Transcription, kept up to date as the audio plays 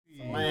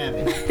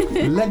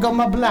Lego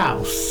my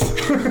blouse.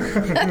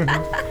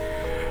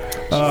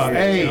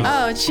 Hey.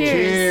 Oh,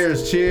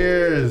 cheers.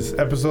 Cheers.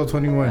 Episode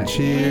 21.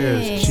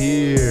 Cheers. Hey.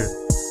 Cheers.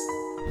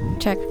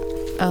 Check.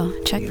 Oh,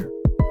 check.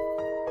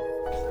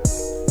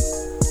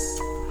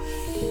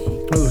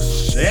 Oh,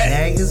 shit.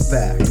 Gang is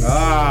back.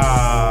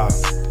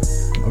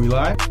 Are we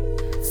live?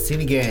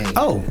 Cine Gang.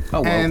 Oh,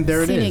 well. and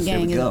there it Cine is.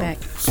 Gang is back.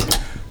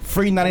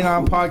 Free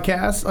 99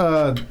 podcast.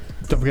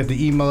 Don't forget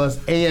to email us,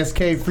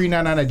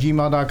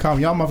 askfree99@gmail.com.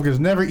 Y'all motherfuckers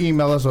never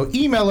email us, so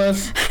email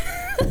us.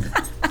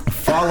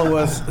 Follow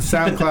us,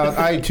 SoundCloud,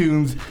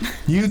 iTunes,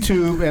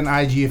 YouTube, and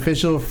IG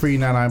official Free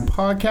 99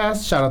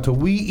 podcast. Shout out to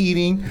We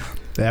Eating,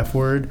 the F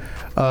word.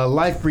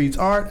 Life Breeds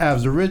Art,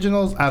 Avs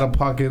Originals, Out of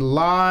Pocket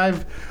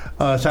Live.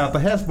 Shout out to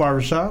Hess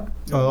Barbershop.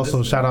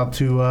 Also shout out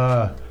to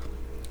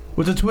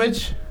what's the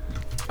Twitch?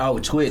 Oh,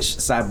 Twitch,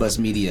 Sidebus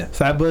Media.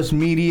 Sidebus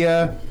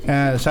Media.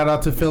 And shout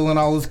out to Phil and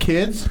all his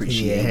kids.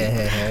 Appreciate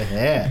it.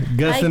 Yeah.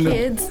 Gus Hi, in the,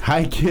 kids.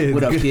 Hi, kids.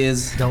 What up,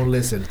 kids? Don't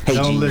listen. Hey,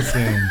 Don't G.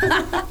 listen.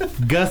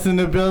 Gus in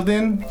the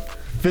building.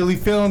 Philly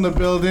Phil in the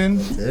building.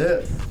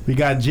 Yeah. We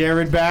got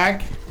Jared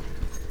back.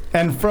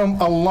 And from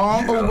a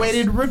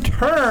long-awaited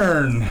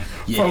return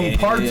from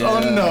parts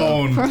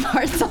unknown, From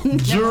Hearts on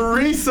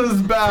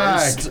Jerisa's back.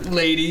 First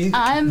lady.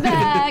 I'm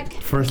back.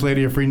 First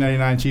lady of Free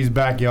 99. She's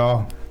back,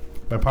 y'all.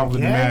 By popular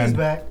Gang is demand.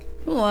 back.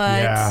 What?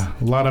 Yeah,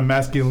 a lot of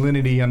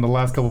masculinity on the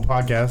last couple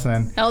podcasts,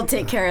 and I'll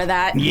take care of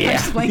that. Yeah.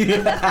 Just like-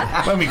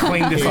 let me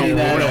clean this up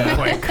real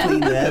quick. Clean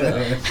that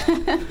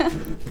up.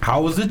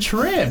 How was the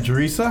trip,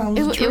 Jerisa? How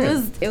was the trip?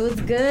 it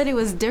was good. It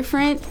was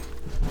different.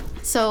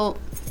 So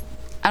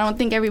I don't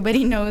think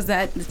everybody knows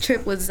that the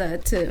trip was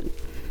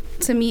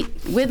to meet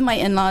with my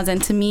in-laws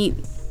and to meet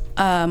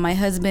my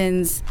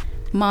husband's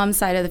mom's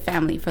side of the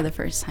family for the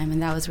first time,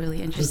 and that was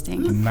really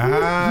interesting.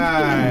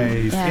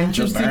 Nice. Yeah.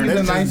 Interesting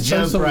is a nice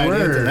choice of right into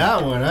word.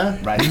 that one, huh?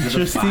 Right into the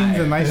Interesting is a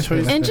fire. nice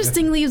choice.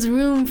 Interesting leaves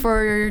room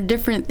for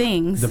different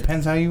things.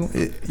 Depends how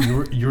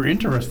you're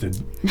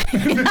interested.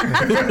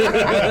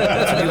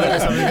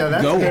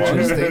 Go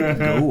on.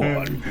 Go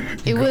on.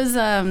 It was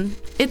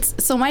it's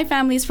so my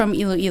family's from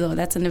Iloilo.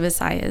 That's in the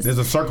Visayas. There's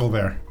a circle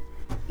there.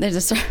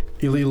 There's a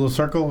Illegal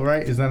circle,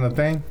 right? Is that a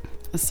thing?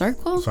 a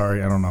circle.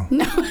 Sorry, I don't know.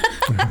 No,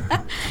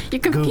 you're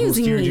Google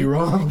confusing steered me. you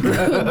wrong.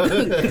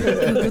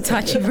 Google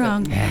taught you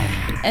wrong.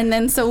 And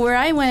then so where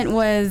I went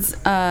was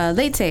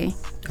Leyte.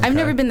 I've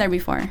never been there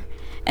before,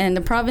 and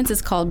the province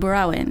is called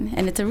Burauen,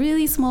 and it's a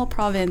really small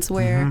province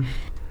where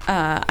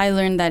I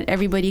learned that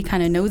everybody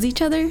kind of knows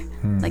each other.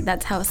 Like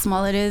that's how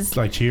small it is. It's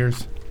like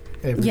Cheers.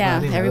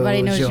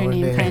 Everybody knows your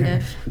name, kind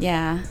of.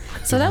 Yeah.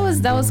 So that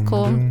was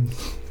cool.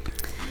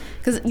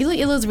 Because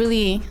Iloilo is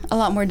really a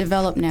lot more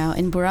developed now,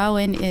 and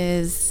Burauen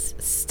is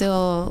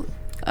still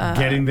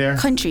Getting there?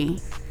 country.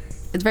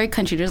 It's very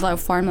country. There's a lot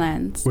of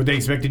farmlands. Were they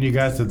expecting you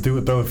guys to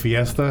throw a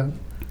fiesta?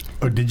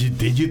 Or did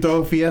you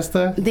throw a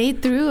fiesta? They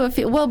threw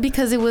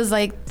because it was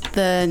like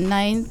the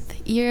 9th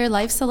year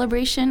life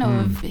celebration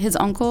of his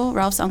uncle,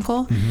 Ralph's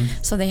uncle.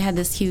 So they had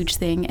this huge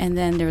thing, and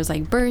then there was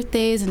like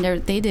birthdays, and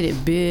they did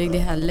it big. They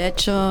had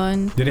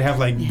lechon. Did they have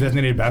like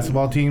designated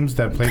basketball teams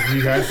that play for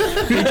you guys?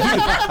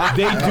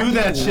 they do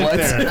that shit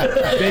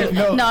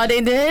there. No,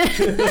 they did.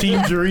 Team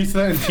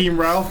Jerisa and Team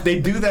Ralph, they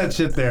do that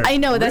shit there. I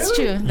know, that's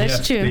true. That's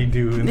Yes, true. they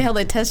do. They'll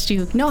like test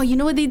you. No, you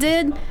know what they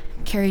did?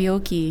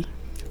 Karaoke.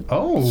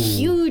 Oh.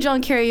 Huge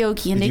on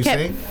karaoke, and Did you they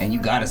kept. sing? And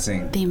you gotta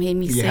sing. They made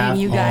me You sing, have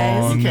you to.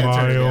 guys. On You can't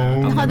turn my it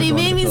down. own. Oh, they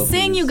made me Philippines.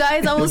 sing, you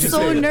guys. I was What'd you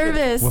so sing?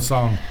 nervous. What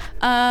song?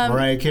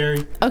 Mariah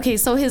Carey. Okay,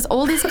 so his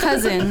oldest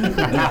cousin,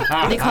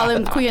 they call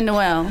him Kuya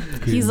Noel.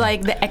 He's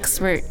like the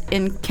expert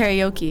in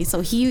karaoke.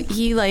 So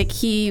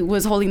he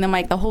was holding the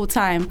mic the whole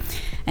time,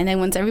 and then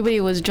once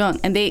everybody was drunk,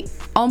 and they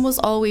almost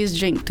always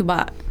drink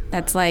tuba.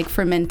 That's like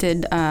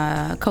fermented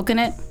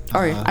coconut,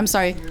 or I'm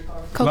sorry,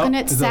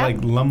 coconut Is it sap. like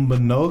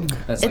lumbanog?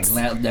 That's It's-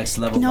 like next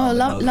level. No,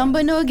 Lumbanog.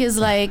 lumbanog is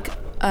like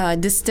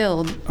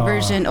distilled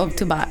version of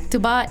tuba.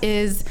 Tuba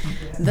is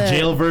the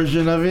Jail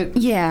version of it?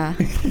 Yeah,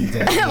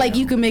 like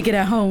you can make it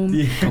at home.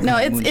 No,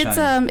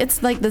 Moonshine.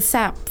 it's like the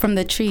sap from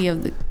the tree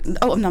of the.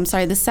 Oh no, I'm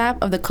sorry, the sap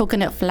of the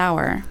coconut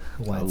flower.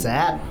 What's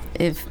that?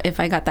 If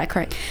I got that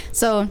correct.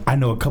 So I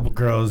know a couple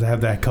girls that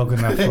have that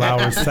coconut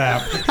flower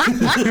sap.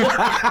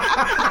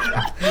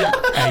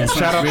 Hey,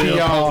 shout out to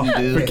y'all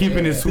for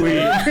keeping it sweet.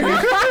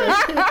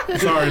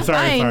 sorry.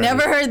 I ain't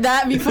never heard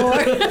that before.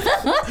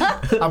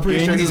 I'm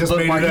pretty sure he just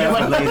made it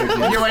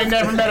up. You ain't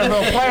never met a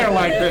little player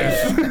like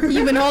this.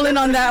 You've been holding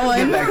on that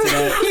one.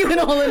 You've been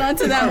holding on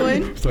to that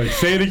one. So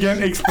say it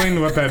again.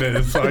 Explain what that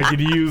is, so I could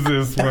use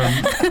this one.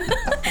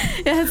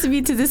 It has to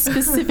be to this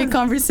specific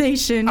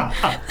conversation.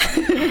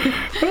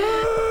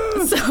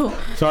 So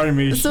Sorry,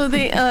 Mish. so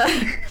they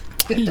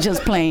he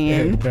just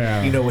playing.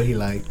 Yeah. You know what he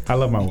like. I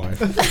love my wife.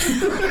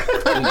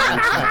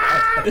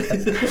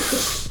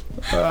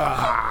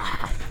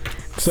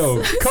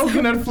 So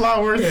coconut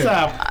flower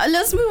sap.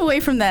 Let's move away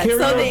from that. So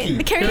Karaoke.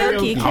 the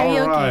karaoke.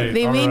 All right,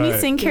 They all made me right.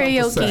 sing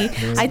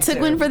karaoke. I took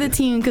one for the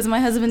team because my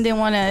husband didn't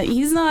want to.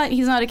 He's not a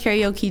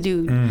karaoke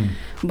dude,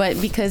 but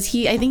because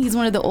I think he's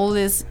one of the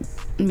oldest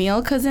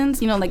male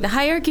cousins, like the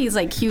hierarchy is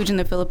like huge in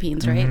the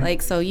Philippines, right?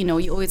 Like, so, you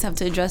always have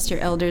to address your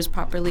elders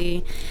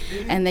properly.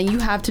 And then you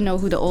have to know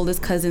who the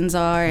oldest cousins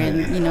are. And,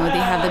 they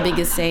have the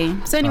biggest say.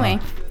 So anyway,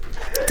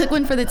 took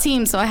one for the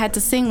team. So I had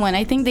to sing one.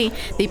 I think they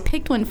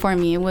picked one for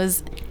me. It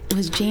was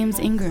James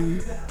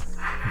Ingram.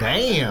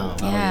 Damn.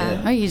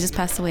 Yeah. Oh, he just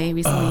passed away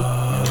recently.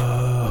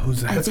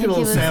 Who's that? Let's get a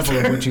little sample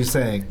of what you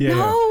sang. Yeah.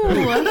 No.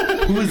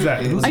 Who is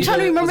that? I'm trying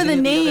to remember the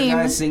other name.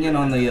 guy singing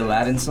on the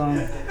Aladdin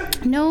song.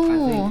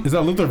 No. Is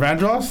that Luther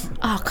Vandross?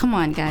 Oh, come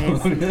on, guys.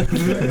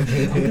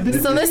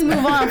 So let's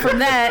move on from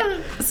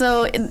that.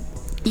 So,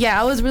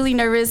 yeah, I was really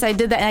nervous. I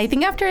did that. And I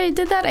think after I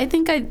did that, I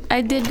think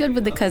I did good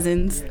with the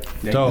cousins.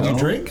 Dope. Did you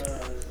drink?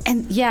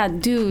 And yeah,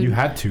 dude. You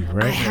had to,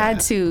 right? I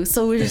had to.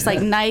 So we were just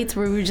like nights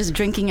where we were just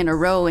drinking in a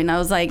row. And I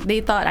was like, they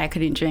thought I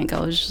couldn't drink.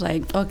 I was just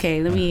like,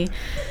 okay, let me,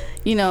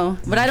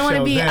 but I don't want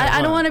to be,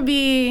 I don't want to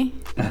be,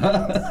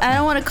 I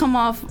don't want to come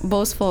off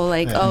boastful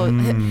like,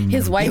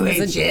 his wife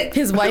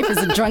is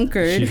a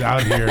drunkard. She's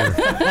out here.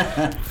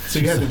 So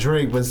you had to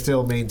drink, but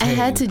still maintain. I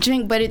had to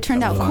drink, but it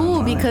turned out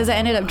cool because I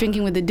ended up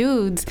drinking with the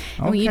dudes.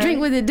 And when you drink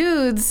with the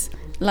dudes,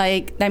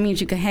 like, that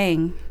means you can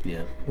hang.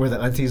 Yeah. Were the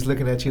aunties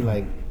looking at you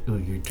like, "Ooh,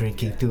 you're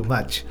drinking too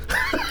much"?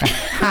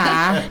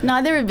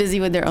 No, they were busy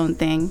with their own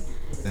thing.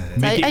 So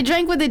I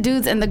drank with the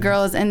dudes and the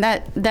girls, and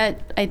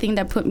that I think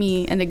that put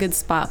me in a good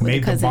spot with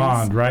Made the cousins. the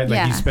bond, right?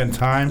 Like you spent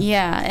time.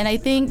 Yeah, and I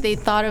think they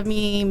thought of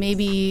me.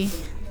 Maybe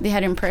they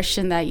had an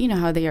impression that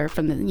how they are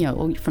from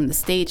the from the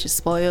States, just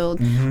spoiled.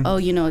 Oh,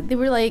 they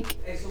were like,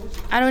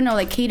 I don't know,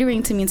 like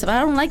catering to me and stuff. I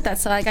don't like that,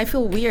 so like I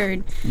feel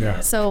weird. Yeah.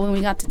 So when we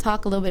got to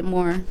talk a little bit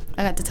more,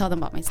 I got to tell them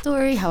about my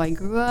story, how I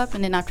grew up,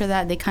 and then after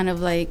that, they kind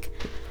of like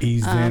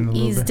Eased in a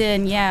little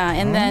bit. Yeah.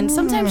 And then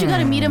sometimes you got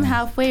to meet them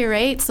halfway,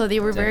 right? So they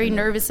were very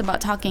nervous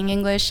about talking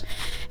English,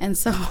 and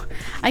so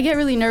I get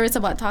really nervous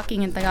about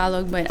talking in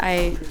Tagalog, but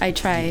I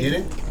tried. You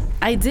did it?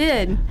 I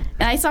did.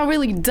 And I sound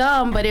really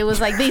dumb, but it was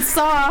like they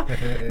saw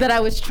that I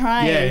was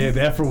trying. Yeah,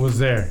 the effort was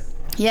there.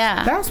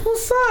 Yeah. That's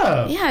what's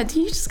up. Yeah,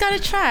 you just got to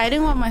try. I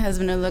didn't want my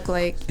husband to look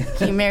like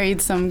he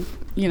married some,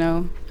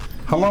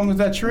 How long was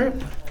that trip?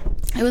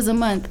 It was a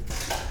month.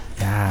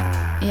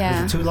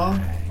 Yeah. Too long?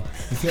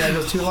 You feel like it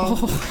was too long?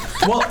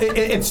 Well,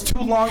 it's too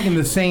long in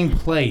the same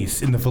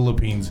place in the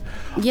Philippines.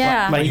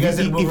 Yeah. Like, You guys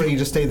didn't move, you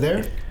just stayed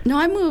there? No,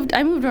 I moved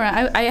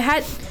around. I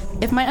had,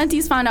 if my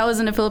aunties found I was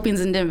in the Philippines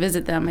and didn't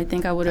visit them, I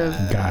think I would have,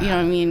 God. you know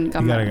what I mean? You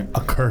got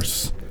a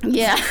curse.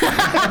 Yeah.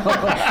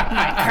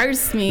 Might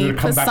curse me, You're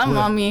gonna come put back something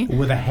on me.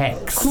 with a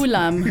hex.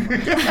 Kulam.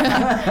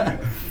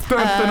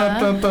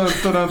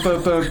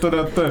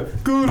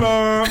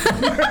 Kulam.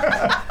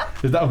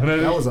 Is that what it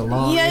is? That was a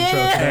long Yeah, intro.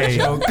 yeah, Hey.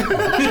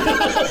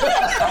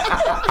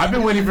 I've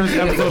been waiting for this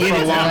episode for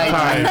a long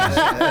time.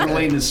 I'm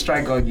waiting to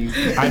strike on you.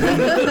 I've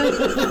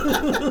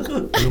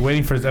been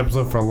waiting for this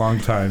episode for a long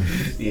time.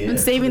 Been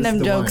saving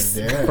them jokes.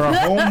 For a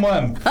whole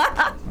month.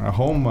 A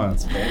whole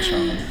month.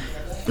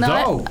 No,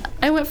 Dope.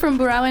 I went from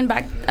Burawan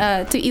back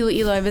to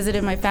Iloilo. I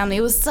visited my family.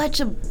 It was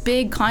such a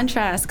big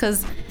contrast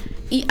because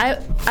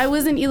I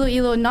was in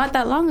Iloilo not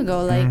that long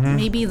ago, like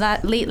maybe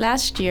late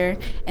last year,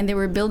 and they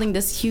were building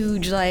this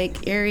huge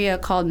like area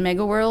called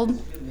Mega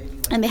World.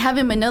 And they have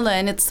in Manila,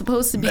 and it's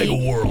supposed to be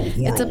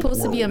it's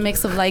supposed to be a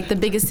mix of like the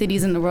biggest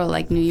cities in the world,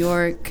 like New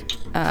York,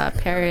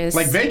 Paris,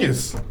 Like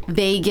Vegas.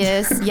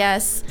 Vegas,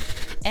 yes.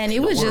 And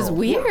it was just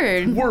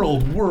weird.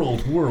 World.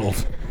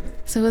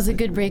 So it was a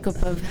good breakup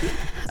of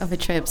a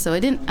trip. So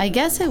I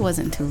guess it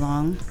wasn't too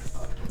long.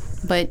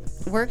 But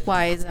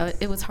work-wise,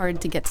 it was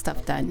hard to get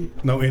stuff done.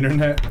 No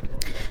internet.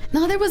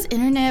 No, there was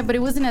internet, but it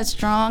wasn't as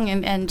strong.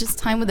 And just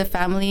time with the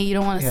family. You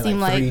don't want to seem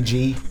like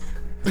 3G.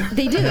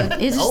 They do.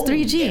 It's just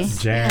 3G. yes.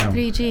 Jam.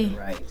 Yeah, 3G.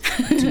 Right.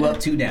 2 up,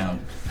 2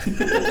 down. 2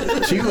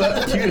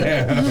 up, 2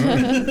 down.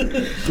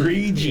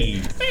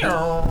 3G.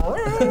 Oh,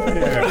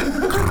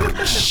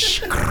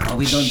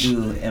 we don't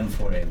do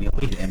M4A. We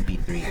only do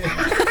MP3.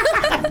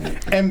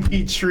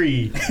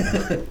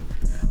 MP3.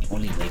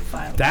 Only WAV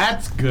file.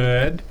 That's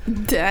good.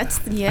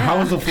 Yeah. How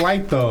was the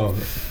flight though?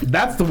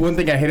 That's the one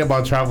thing I hate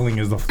about traveling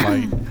is the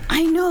flight.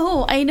 I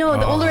know.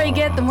 The older I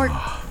get, the more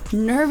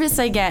nervous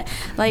I get.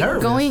 Like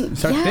Nervous? going.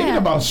 Start thinking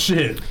about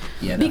shit.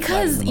 Yeah, that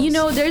flight is Because, the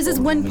most there's this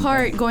one overwhelming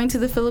part thing. going to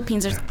the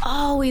Philippines, there's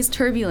always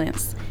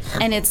turbulence.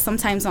 And it's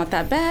sometimes not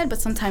that bad, but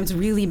sometimes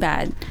really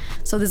bad.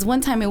 So this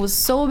one time it was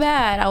so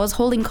bad, I was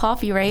holding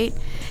coffee, right?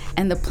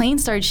 And the plane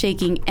started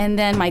shaking, and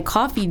then my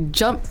coffee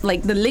jumped,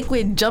 like the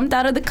liquid jumped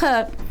out of the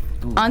cup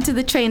onto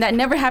the train. That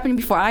never happened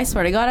before. I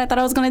swear to God, I thought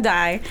I was gonna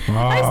die.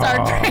 I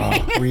started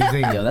praying.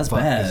 Breathing. Yo, that's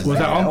bad. Was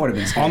that would've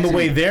been scared on the too.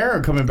 way there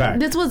or coming back?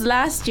 This was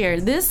last year.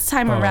 This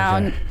time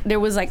around, okay. there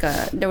was like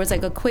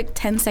a quick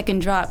 10-second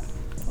drop.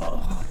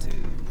 Oh, dude.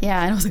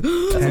 Yeah, and I was like,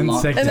 10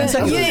 long- seconds. 10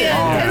 seconds.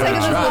 Yeah, 10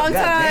 seconds is a long God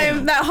time.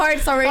 damn. That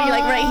heart's already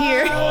like right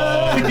here.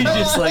 He's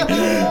just like,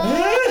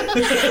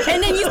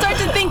 And then you start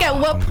to think, at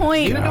what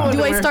point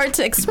do I start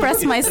to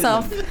express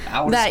myself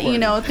Hours that,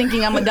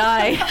 thinking I'm gonna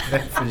die?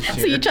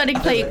 So you try to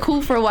play it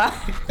cool for a while.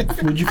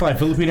 Would you fly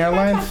Philippine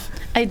Airlines?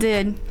 I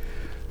did.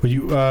 Would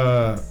you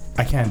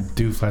I can't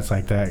do flights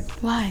like that.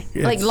 Why?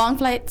 It's- Like long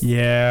flights?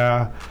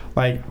 Yeah,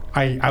 like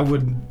I'd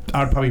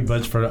probably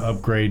budge for the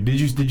upgrade. Did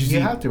you see? You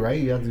have to, right?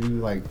 You have to do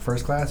like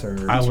first class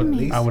or I at would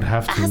least?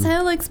 have That's to.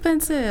 hella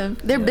expensive.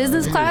 Their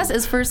business class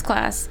is first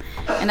class,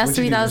 and that's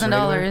What'd you do, just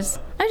 $3,000.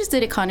 I just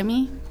did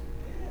economy.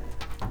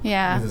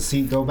 Yeah. Does the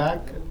seat go back?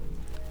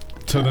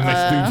 To the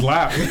next dude's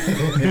lap.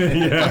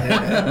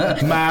 Yeah.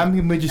 Ma'am,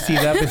 you made your seat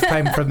up. It's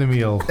time for the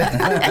meal.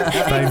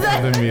 It's time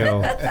for the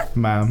meal,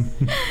 ma'am.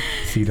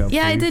 Seat up.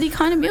 Yeah, I please. did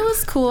economy. It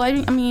was cool. I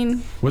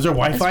mean, Was there it's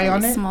Wi-Fi really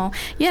on it? small.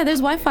 Yeah, there's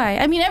Wi-Fi.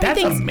 I mean, That's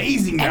everything's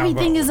amazing now,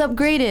 everything bro. is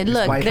upgraded.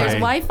 Look, Wi-Fi. there's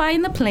Wi-Fi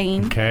in the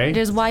plane. Okay.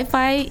 There's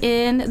Wi-Fi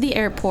in the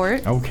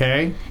airport,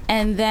 Okay.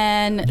 and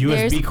then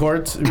USB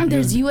cords.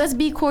 there's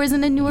USB cords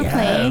in the newer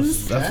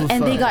planes. That's what's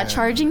And they up. got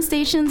charging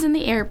stations in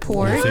the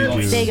airport. Yes, they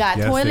do. They got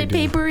Yes, toilet they do.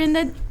 paper in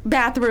the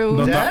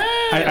bathroom. No,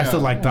 I still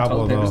like Tabo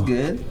Toilet paper's though.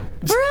 good.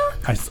 Bro,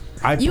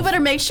 I you better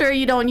make sure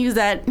you don't use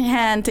that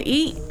hand to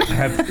eat.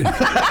 have,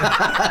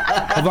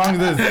 as long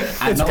as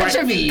it's know cut, what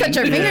you mean. cut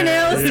your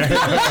fingernails.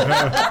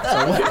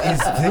 What is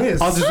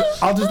this?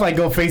 I'll just like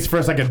go face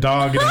first like a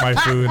dog eating my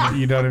food.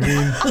 You know what I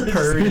mean?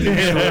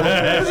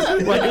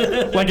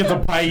 like it's a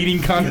pie eating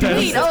Wait,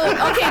 contest.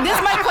 okay, this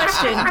is my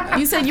question.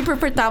 You said you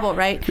prefer tabo,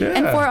 right? Yeah.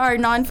 And for our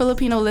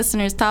non-Filipino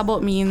listeners,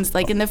 tabo means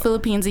like in the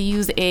Philippines they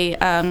use a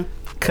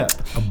cup.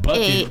 A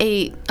bucket.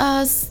 a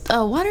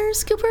water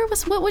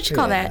scooper. What you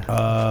call that?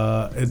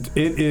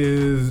 It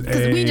is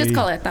Because a. we just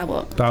call it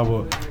tabo.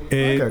 Tabo.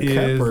 It Like a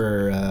is. cup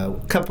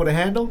or cup with a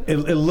handle? It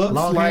looks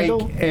Long like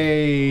handle?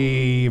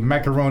 a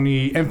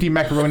empty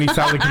macaroni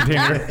salad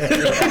container.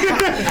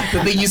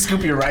 The thing you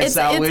scoop your rice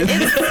out with.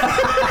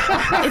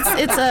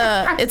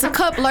 It's a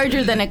cup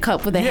larger than a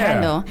cup with a Yeah,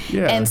 handle.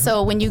 yeah. And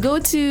so when you go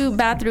to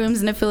bathrooms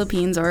in the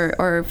Philippines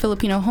or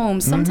Filipino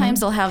homes, sometimes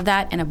they'll have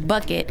that in a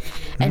bucket.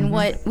 And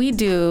what we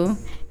do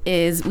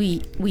is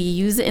we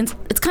use it.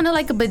 It's kind of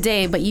like a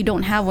bidet, but you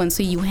don't have one,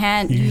 so you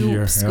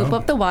Easier, scoop yeah.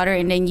 up the water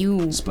and then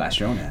you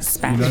Splash your own ass.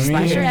 splash, You know what I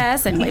splash mean? your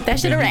ass and wipe that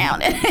shit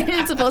around.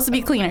 It's supposed to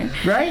be cleaner.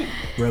 Right?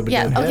 Rub it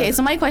Yeah. in. Okay.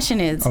 So my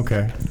question is,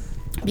 Okay.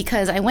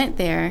 because I went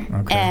there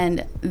Okay.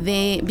 and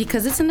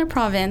because it's in the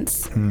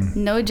province,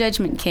 no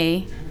judgment,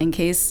 Kay, in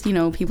case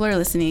people are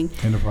listening.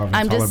 In the province,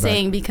 I'm holla just back.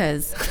 saying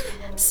because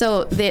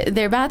so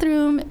their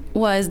bathroom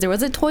there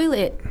was a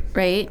toilet,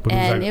 right? But it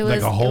was and like- it like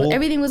was a hole?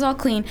 everything was all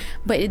clean,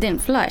 but it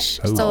didn't flush.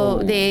 Oh. So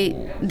they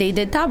did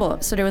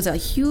tabo. So there was a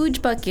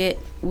huge bucket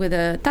with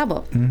a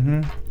tabo.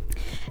 Mm-hmm.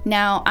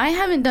 Now, I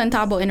haven't done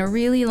tabo in a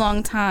really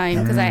long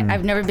time because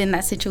I've never been in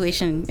that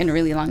situation in a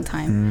really long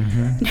time.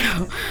 Mm-hmm.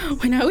 Now,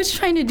 when I was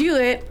trying to do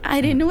it, I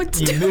didn't know what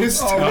to do.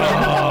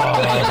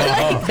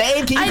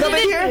 Babe, can you come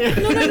in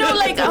here? No.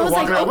 Like I was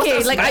like, around, what's okay,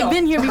 that like smell? I've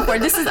been here before.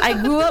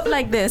 I grew up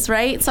like this,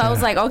 right? So I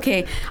was like,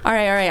 okay, all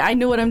right, I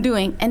know what I'm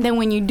doing. And then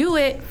when you do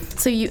it,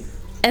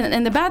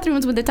 and the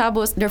bathrooms with the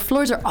tabos, their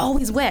floors are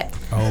always wet,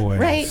 Always.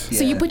 right?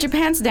 So you Yeah. put your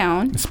pants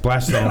down,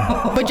 Splash zone.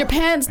 but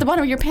the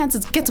bottom of your pants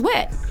gets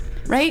wet.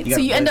 Right? You So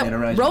gotta you end put up it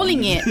around your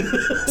rolling knees.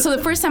 it. So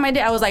the first time I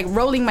did, I was like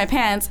rolling my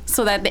pants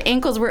so that the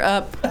ankles were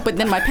up, but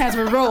then my pants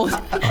were rolled.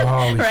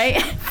 Holy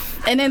Right?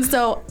 And then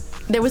so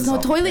there was no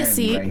It's all toilet candy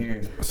seat. right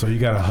here. So you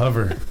gotta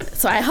hover.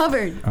 So I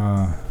hovered.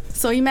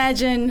 So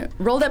imagine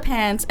rolled up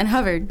pants and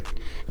hovered.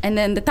 And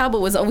then the tabo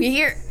was over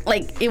here.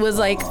 Like it was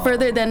like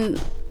further than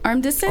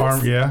arm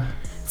distance. Yeah.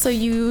 So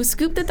you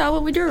scoop the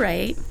tabo with your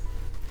right.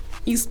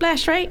 You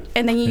splash right.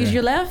 And then you use Yeah.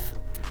 your left.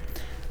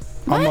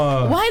 I'm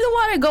Why the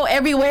water go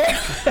everywhere?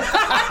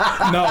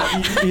 I know.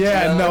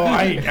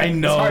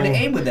 It's hard to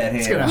aim with that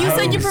hand. You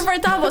said you prefer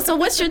tabo. So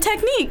what's your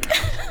technique?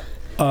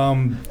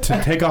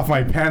 To take off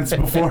my pants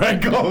before I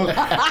go.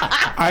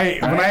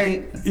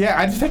 I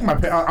just take my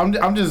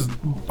pants.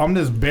 I'm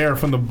just bare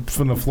from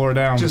the floor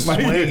down. Just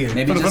Like, swinging.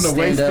 Maybe from just the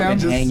waist stand up down.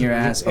 and Just- hang your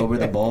ass over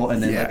the bowl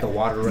and then Yeah. let the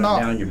water run No,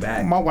 down your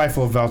back. My wife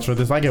will vouch for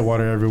this. I get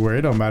water everywhere.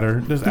 It don't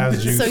matter. There's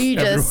ass juice So you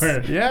just-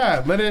 everywhere.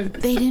 Yeah, let it.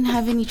 They didn't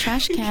have any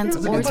trash cans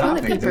was a or good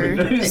toilet topic.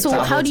 paper. So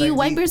Tabo how do you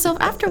wipe technique. yourself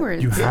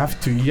afterwards? You have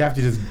to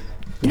just.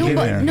 No, get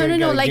but there. no. You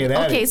gotta Like, get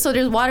at okay, it. so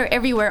there's water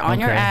everywhere on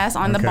your Okay, ass,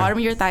 on the okay. bottom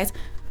of your thighs.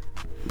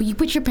 But you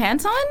put your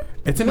pants on?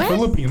 It's in What? the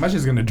Philippines. My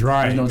shit's gonna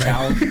dry. There's no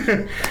towel.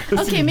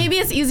 Okay, maybe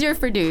it's easier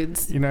for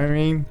dudes You know what I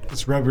mean?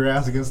 Just rub your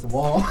ass against the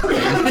wall.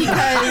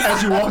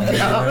 because You walk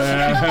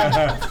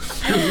out.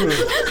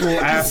 Little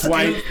ass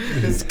white.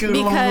 Scoot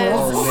along the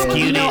wall.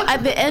 because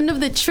at the end of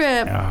the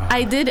trip, Ah.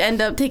 I did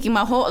end up taking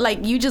my whole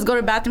you just go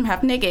to the bathroom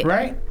half naked.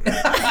 Right?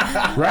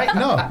 Right?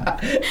 No. Are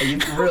you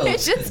for real?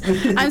 It's just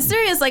I'm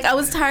serious. Like I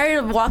was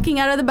tired of walking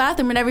out of the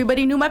bathroom and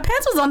everybody knew my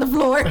pants was on the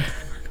floor.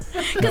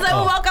 Because I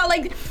would walk out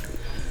like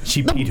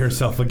She peed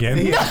herself again.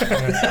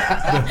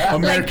 The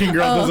American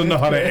girl doesn't know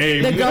how to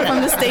aim. the girl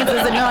from the States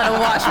doesn't know how to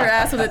wash her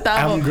ass with a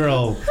towel.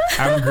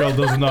 Am girl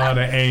doesn't know how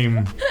to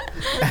aim.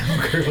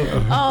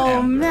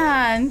 Oh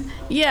man,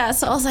 yeah.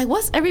 So I was like,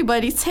 "What's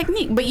everybody's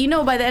technique?" But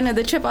by the end of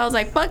the trip, I was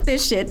like, "Fuck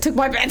this shit." Took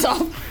my pants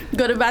off,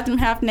 go to the bathroom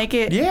half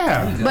naked.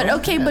 Yeah. But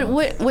okay, but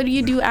what do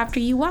you do after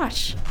you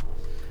wash?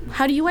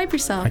 How do you wipe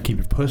yourself? I keep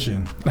it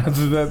pushing. That's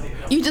that.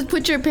 You just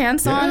put your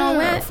pants on all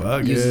wet?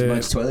 Fuck Use as it.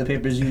 much toilet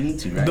paper as you need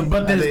to, right?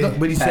 But there's no,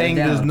 but he's Pat it saying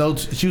there's down. no.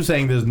 She was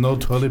saying there's no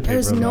toilet paper.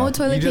 There's no man.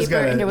 toilet You just paper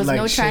gotta and there was like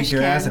no shake trash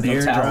your ass and can.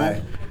 air towel.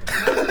 dry.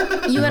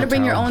 You got to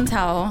bring your towel. own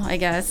towel, I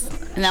guess.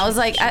 And I was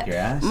like, Shake your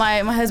ass? my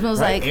husband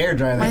was Right, like, air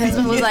dry. my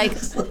husband was like,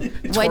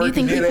 why do you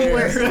think people Twerking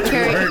were in air.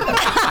 carrying?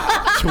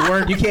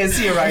 Twerk. You can't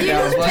see it right You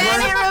now, just but- pan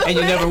it real and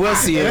you never will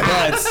see it.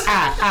 But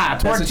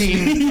Twerk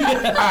team.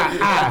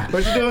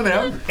 What you doing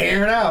now?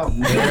 Air it out.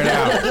 Air it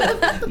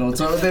out. no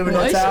toilet paper, no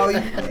Why towel.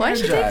 Why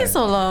is it taking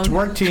so long?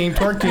 Twerk team.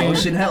 Twerk team.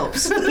 Motion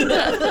helps.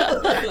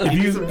 If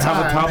you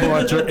have a towel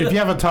at your, if you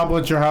have a towel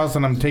at your house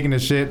and I'm taking a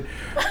shit,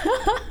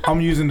 I'm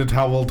using the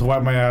towel to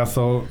wipe my ass.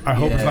 So I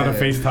hope it's not a Yeah.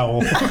 face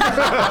towel.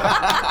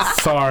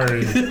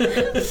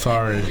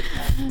 Sorry.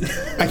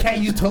 I can't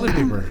use toilet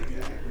paper.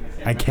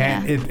 I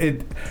can't.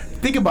 It.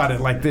 Think about it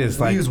like this.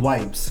 We Like use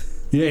wipes.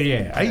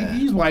 yeah. I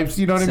use wipes.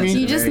 You know what I mean?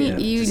 You just Area.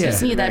 need Yeah.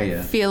 just need that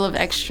Area. feel of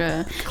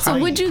extra. So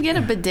would you get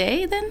a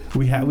bidet then?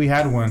 We had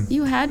one.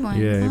 You had one.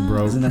 Yeah, it Oh.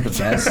 broke. Isn't that the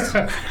best?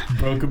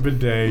 Broke a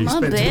bidet. My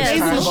spent too much bad.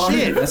 time It's on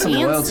it. That's some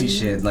fancy. loyalty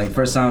shit. Like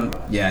first time,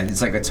 yeah,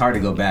 it's like it's hard to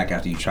go back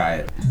after you try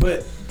it.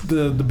 But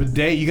the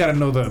bidet, you got to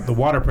know the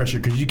water pressure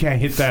because you can't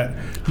hit that.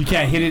 You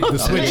can't hit it the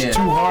switch yeah.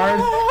 too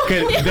hard.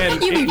 'Cause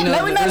then You be it-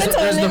 blowing down There's the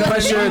the toilet.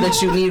 pressure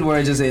that you need where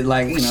it just it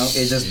like it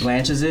just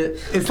blanches it.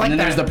 It's like and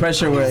then there's that- the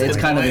pressure where it's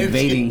kind of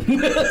invading.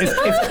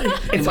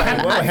 it's kind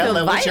of Well, I feel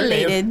hello, what's your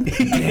name?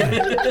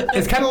 violated.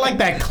 it's kind of like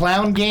that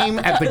clown game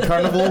at the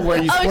carnival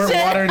where you Oh, squirt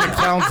shit. water in the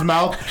clown's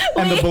mouth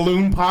and the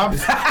balloon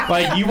pops.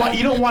 Like you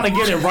don't want to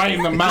get it right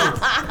in the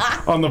mouth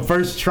on the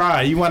first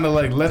try. You want to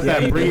like let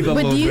that breathe a But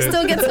little do you bit.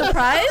 still get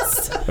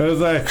surprised? It was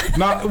like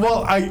not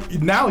well.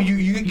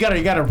 You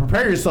gotta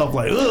prepare yourself.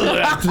 Like ugh,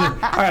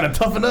 I gotta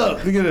toughen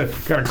up. You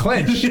gotta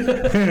clench.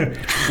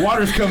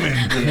 Water's coming.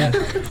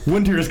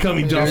 Winter is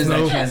coming, There Jon is that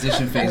Snow.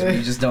 transition phase where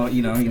you just don't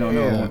know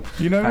Yeah.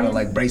 You know how to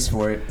like brace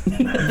for it. You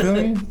feel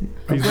me?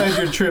 I'm glad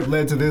your trip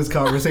led to this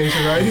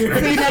conversation right here.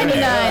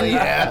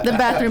 $3.99. The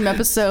bathroom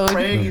episode.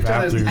 Praying each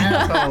other's Bathroom.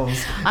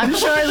 assholes. I'm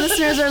sure our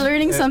listeners are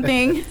learning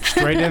something.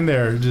 Straight in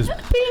there, just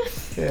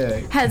Yeah.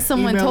 Had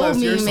someone Email told us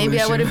your me, maybe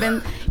I solution. would have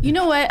been. You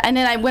know what? And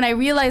then when I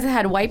realized I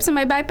had wipes in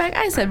my backpack,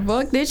 I said,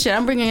 "Fuck this shit!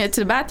 I'm bringing it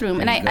to the bathroom."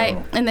 And There you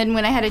go. and then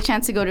when I had a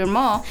chance to go to a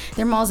mall,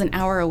 their mall's an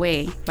hour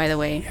away, by the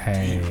way.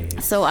 hey.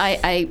 So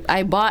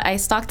I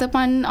stocked up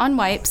on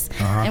wipes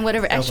and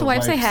whatever extra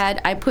wipes I wipes.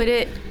 had, I put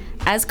it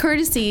as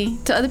courtesy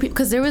to other people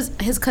because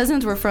his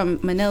cousins were from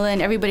Manila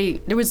and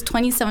everybody. There was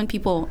 27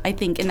 people I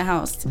think in the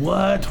house.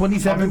 What?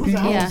 27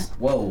 people? Yeah.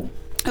 Whoa.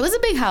 It was a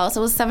big house. It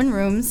was 7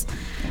 rooms.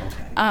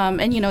 And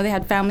they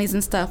had families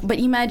and stuff. But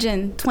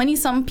imagine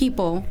 20-some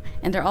people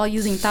and they're all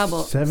using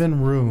tabo.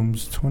 7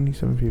 rooms,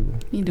 27 people.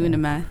 You doing the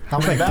math. How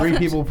It's many like 3 bathrooms?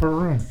 people per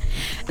room.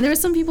 There were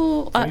some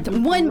people,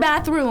 one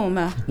bathroom.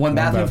 One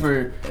bathroom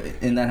bathroom.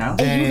 for in that house.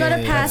 And you gotta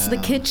Dang. pass the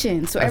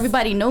kitchen so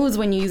everybody knows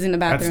when you're using the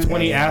That's bathroom.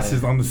 20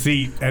 asses on the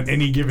seat at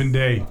any given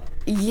day.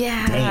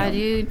 Yeah,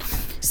 dude.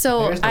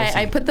 So There's no I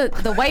seat. put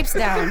the wipes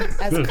down as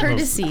There's no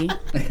courtesy.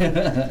 In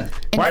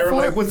Why- They're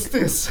like, four, what's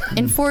this?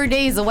 in 4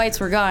 days, the wipes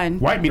were gone.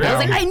 Wipe me I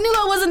was down. like, I knew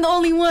I wasn't the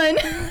only one.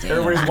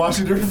 Everybody's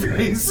washing their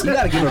face. You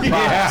gotta give her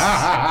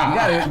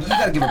props. You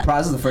gotta give her props.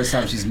 This is the first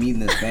time she's meeting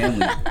this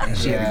family, and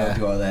she had to go Yeah.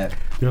 through all that.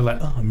 They're like,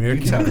 oh,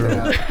 American Tough it girl.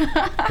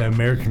 out. The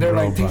American They're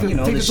girl. like, take vibe. You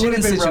know, Take the the toilet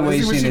shitting paper out. Let's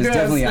see what situation she is does.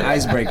 definitely an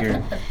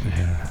icebreaker.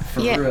 For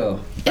Yeah. real. I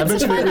It's bet a you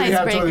they fun already have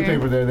toilet icebreaker.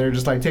 paper there. They're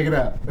just like, take it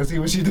out. Let's see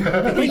what she does.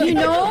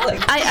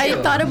 But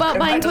I thought about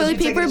buying Everybody knows toilet you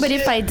taking paper, but if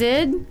shit. I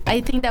did,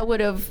 I think that would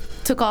have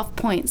took off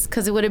points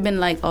because it would have been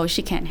like, oh,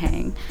 she can't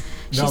hang.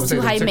 She's I'm too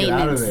saying they high took it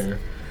out of maintenance. there.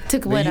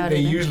 Took what out They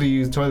of there? usually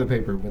use toilet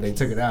paper, but they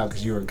took it out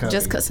because you were coming.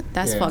 Just 'cause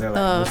that's yeah, fucked they're like,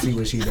 up. Let's see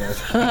what she does.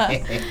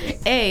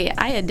 Hey,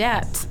 I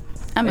adapt.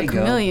 I'm There a you go.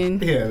 chameleon.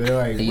 Yeah, they're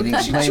like, You what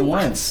didn't the- play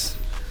once.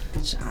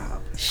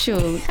 Child.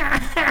 Shoot. I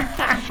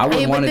Hey,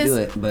 wouldn't but want to do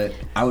this- it, but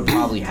I would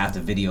probably have to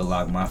video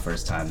log my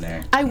first time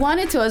there. I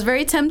wanted to. I was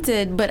very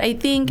tempted, but I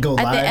think Go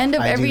at live, the end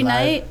of IG every live.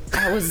 night,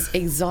 I was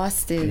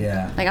exhausted.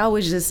 Yeah. Like I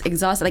was just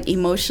exhausted, like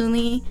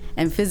emotionally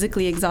and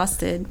physically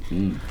exhausted.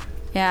 Mm.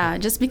 Yeah,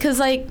 just because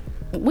like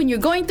when you're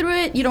going through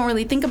it, you don't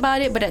really think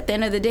about it, but at the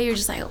end of the day, you're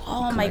just like,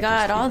 oh my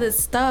God, all this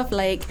stuff.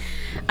 Like,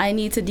 I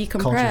need to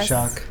decompress. culture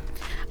shock.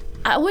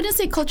 I wouldn't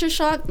say culture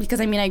shock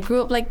because I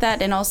grew up like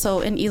that, and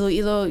also in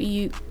Iloilo,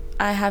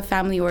 I have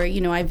family where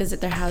I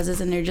visit their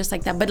houses and they're just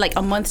like that. But like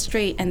a month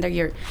straight, and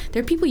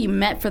they're people you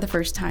met for the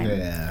first time.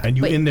 Yeah. And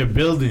you But- in their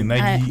building.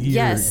 Like, you're,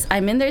 Yes,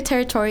 I'm in their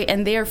territory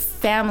and they're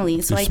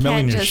family, so you're I smelling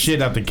can't your just.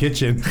 shit out the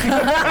kitchen.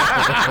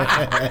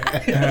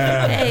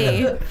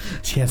 Hey,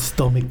 She has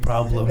stomach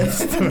problems.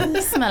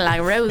 you smell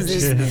like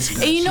roses. And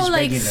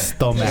like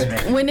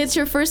Stomach. when it's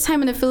your first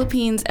time in the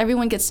Philippines,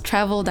 everyone gets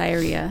travel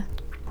diarrhea,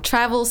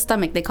 travel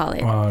stomach they call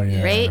it, Oh,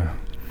 yeah. right?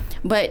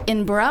 But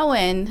in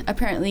Burauen,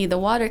 apparently the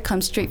water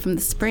comes straight from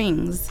the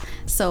springs.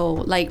 So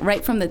like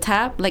right from the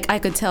tap, like I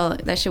could tell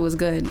that shit was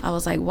good. I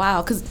was like,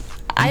 wow, because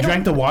You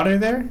drank the water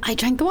there? I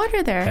drank the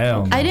water there.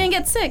 Hell no. I didn't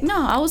get sick.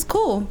 No, I was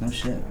cool. No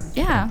shit.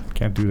 Yeah.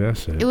 Can't do that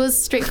shit. It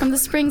was straight from the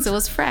springs. It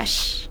was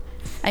fresh.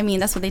 I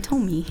mean, that's what they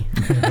told me.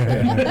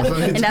 And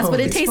And that's what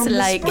it tasted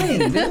like.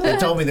 They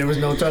told me there was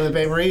no toilet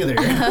paper either.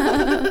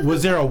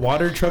 Was there a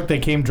water truck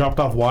that came dropped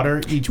off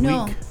water each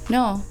No, week?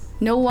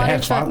 no water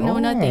had truck, faucet? no Oh,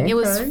 nothing. It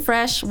was okay.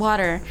 fresh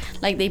water.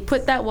 Like they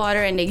put that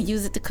water and they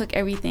use it to cook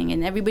everything,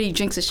 and everybody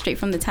drinks it straight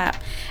from the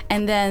tap.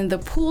 And then the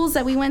pools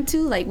that we went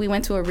to, like we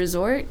went to a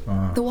resort,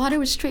 the water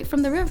was straight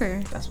from the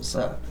river. That's what's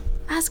up.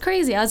 That's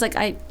crazy. I was like,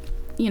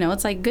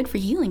 it's like good for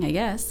healing, I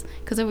guess.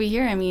 Because over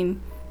here, I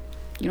mean,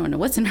 you don't know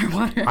what's in our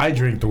water. I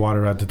drink the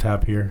water at the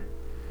tap here.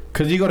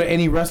 Because you go to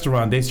any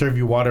restaurant, they serve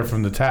you water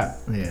from the tap.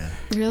 Yeah.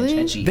 Really?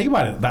 Etchy. Think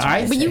about it. The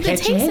ice. But you can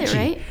Hetchy, taste it, hetchy.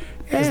 right?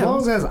 As Yeah. long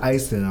as it has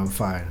ice in it, I'm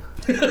fine.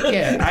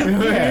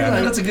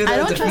 Yeah. That's a good I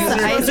don't trust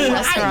the ice in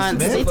restaurants.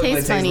 man. They What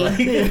taste funny.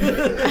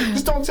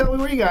 Just don't tell me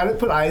where you got it.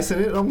 Put ice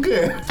in it. I'm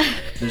good.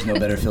 There's no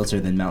better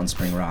filter than Mountain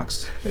Spring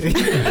Rocks.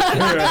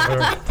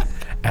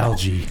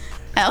 Algae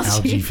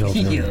Algae.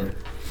 filter.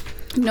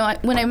 No,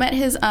 when I met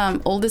his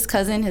oldest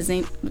cousin, his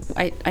name,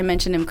 I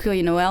mentioned him,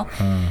 Kuya Noel.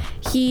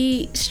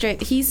 He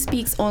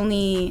speaks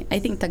only, I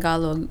think,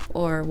 Tagalog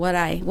or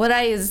Waray.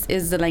 Waray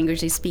is the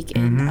language they speak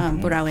in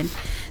Burauen.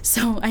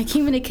 So I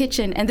came in the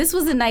kitchen, and this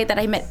was the night that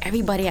I met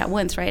everybody at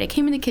once, right? I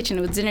came in the kitchen,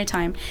 it was dinner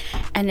time,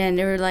 and then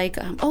they were like,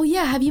 oh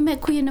yeah, have you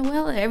met Kuya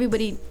Noel?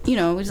 Everybody,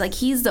 was like,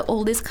 he's the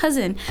oldest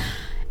cousin.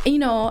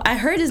 I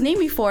heard his name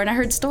before and I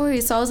heard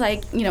stories, so I was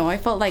like, I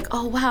felt like,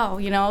 oh wow,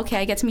 okay,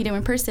 I get to meet him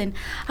in person.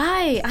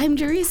 Hi, I'm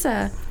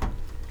Jerisa.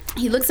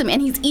 He looks at me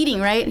and he's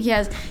eating, right?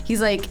 He's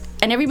like,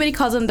 and everybody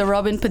calls him the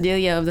Robin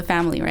Padilla of the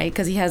family, right?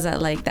 Because he has that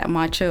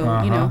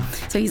macho,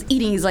 So he's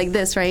eating, he's like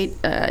this, right?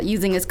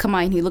 Using his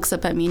kamay, and he looks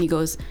up at me and he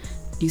goes,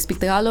 do you speak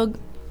Tagalog?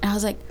 And I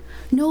was like,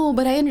 no,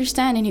 but I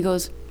understand. And he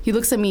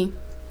looks at me.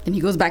 Then he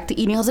goes back to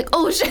eating. I was like,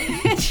 oh shit.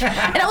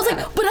 And I was like,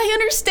 but I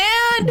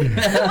understand.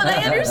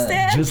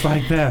 Just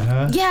like that,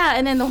 huh? Yeah,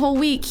 and then the whole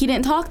week he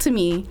didn't talk to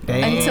me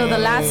until the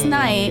last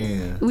night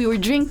we were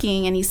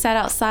drinking, and he sat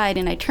outside,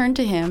 and I turned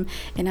to him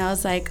and I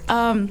was like,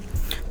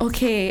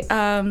 okay,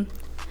 and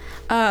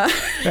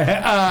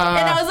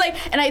I was like,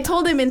 and I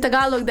told him in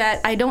Tagalog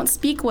that I don't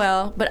speak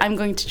well, but I'm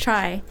going to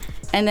try.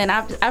 And then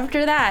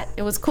after that,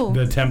 it was cool.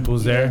 The attempt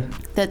was there.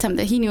 The attempt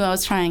that he knew I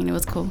was trying, it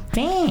was cool.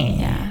 Dang.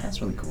 Yeah.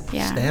 That's really cool.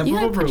 Yeah. Stamp You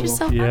of gotta put approval.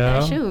 yourself Yeah.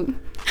 out there. Shoot.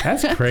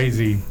 That's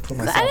crazy. Put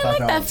I myself didn't out like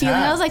there that all the feeling. I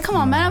time. was like, come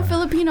on, man, I'm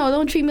Filipino.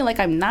 Don't treat me like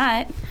I'm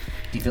not. Do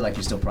you feel like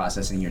you're still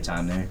processing your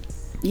time there?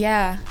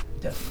 Yeah.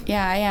 Definitely.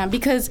 Yeah, I am.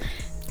 Because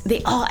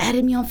they all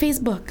added me on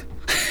Facebook.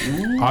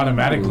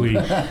 Automatically.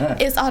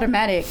 It's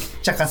automatic.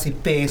 Tsaka si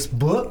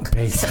Facebook.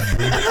 Facebook.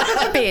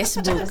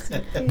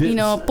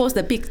 Post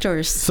the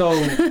pictures. So,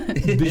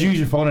 did you use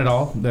your phone at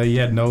all? Did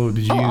you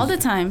use? All the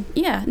time.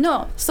 Yeah.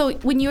 No. So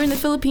when you're in the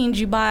Philippines,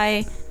 you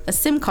buy a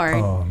SIM card.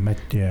 Oh,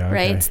 yeah. Okay.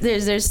 Right?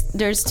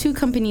 There's two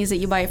companies that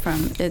you buy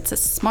from. It's a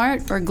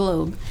Smart or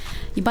Globe.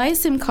 You buy a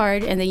SIM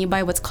card and then you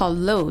buy what's called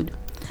load.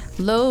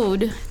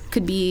 Load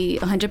could be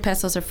 100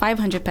 pesos or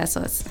 500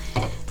 pesos.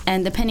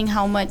 And depending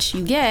how much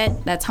you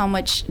get, that's how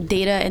much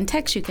data and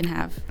text you can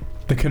have.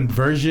 The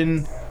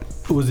conversion,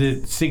 was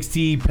it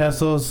 60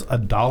 pesos a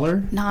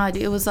dollar? Nah,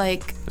 it was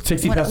like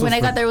 60 pesos when I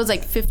for- got there, it was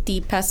like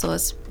 50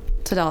 pesos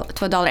to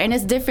a dollar, and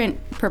it's different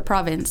per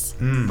province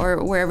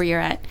or wherever you're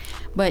at.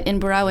 But in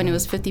Burauen, it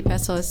was 50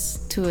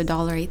 pesos to a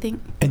dollar, I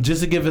think. And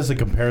just to give us a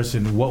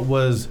comparison, what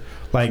was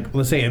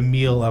let's say a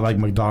meal at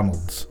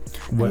McDonald's?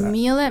 What, A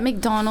meal at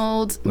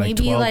McDonald's, like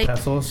maybe 12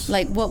 pesos?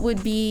 like what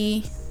would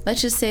be,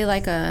 let's just say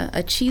like a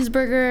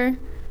cheeseburger,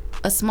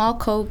 a small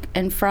Coke,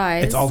 and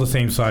fries. It's all the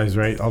same size,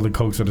 right? All the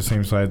Cokes are the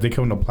same size. They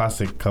come in a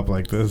plastic cup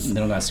like this. They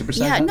don't got super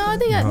size? Yeah, no,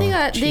 they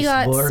got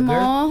Cheeseburger?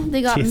 small,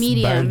 they got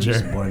medium,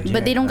 Cheeseburger.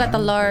 but they don't got the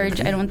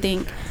large, I don't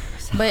think.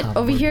 But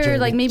over here,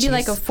 like maybe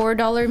like a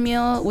 $4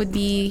 meal would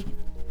be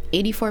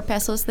 84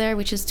 pesos there,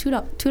 which is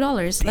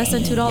 $2, less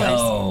than $2.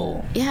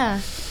 Yo. Yeah.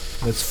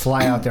 Let's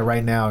fly out there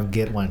right now and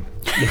get one.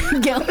 I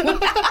can't remember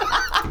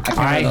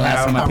the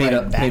last time I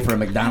paid for a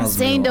McDonald's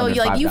Saying meal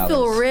though, under you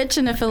feel $5. rich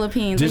in the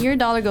Philippines. Just- Your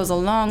dollar goes a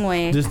long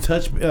way. Just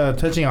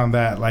touching on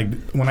that, like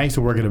when I used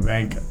to work at a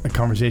bank, a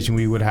conversation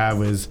we would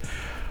have is,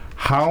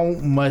 how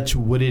much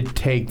would it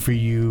take for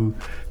you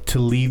to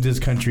leave this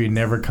country and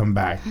never come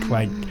back?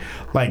 Like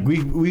we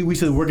used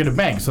to work at a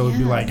bank, so it'd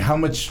be like, how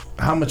much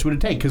would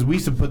it take? Because we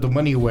used to put the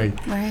money away,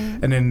 Right.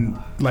 and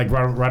then like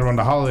right around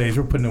the holidays,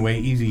 we're putting away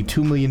easy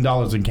 $2 million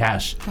in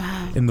cash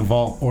in the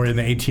vault or in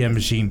the ATM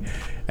machine,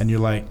 and you're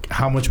like,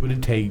 how much would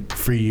it take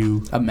for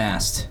you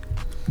Amassed.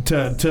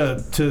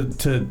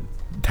 to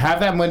have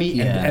that money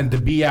Yeah. and to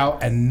be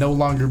out and no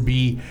longer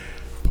be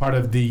part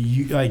of the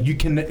you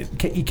can't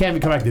even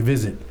come back to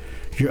visit.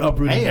 You're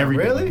uprooting Hey,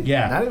 everything. really?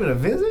 Yeah. Not even a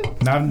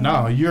visit?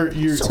 No, you're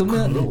 $2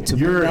 million.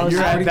 You're $2 million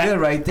at pretty that- good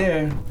right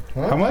there.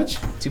 how much?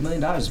 $2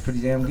 million is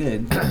pretty damn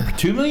good.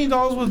 $2 million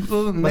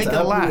would make Let's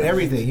a lot. uproot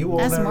everything. You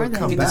won't That's never more than-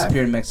 come You can back.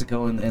 disappear in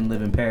Mexico and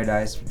live in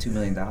paradise for $2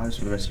 million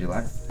for the rest of your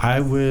life.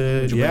 I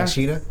would. Would you Yeah. bring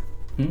Sheeta?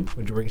 Hmm?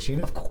 Would you bring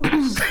Sheeta? Of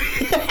course.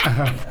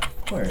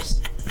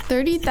 course.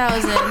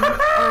 30,000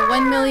 or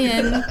 1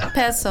 million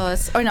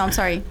pesos. Or no, I'm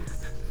sorry.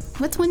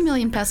 What's 1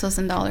 million pesos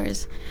in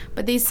dollars?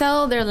 But they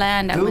sell their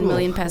land at 1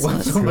 million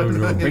pesos.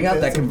 Bring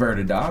out that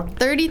converter, dog.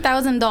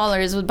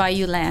 $30,000 would buy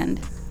you land.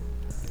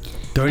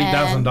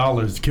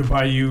 $30,000 can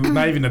buy you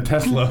not even a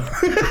Tesla.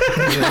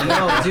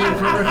 No, dude,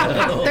 for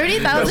real.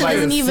 30,000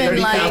 isn't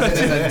even like. Is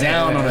a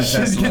down on a Just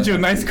Tesla. get you a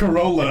nice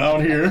Corolla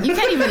out here. You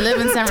can't even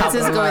live in San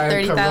Francisco with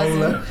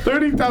 30,000.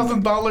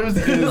 $30,000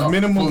 is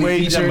minimum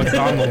wage at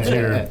McDonald's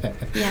here.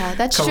 Yeah,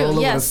 that's Corolla true. with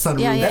a Yes. sunroof.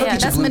 Yeah. That'll get you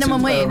That's Bluetooth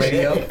minimum wage.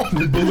 radio.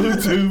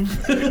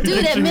 Bluetooth.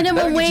 Dude, at minimum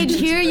that'll get wage you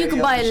here, you can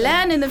buy radio.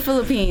 land in the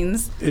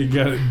Philippines. It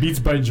got Beats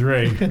by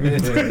Dre.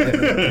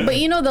 But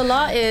you know, the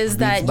law is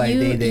that by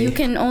Day Day. you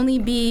can only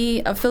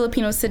be a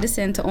Filipino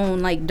citizen to own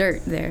like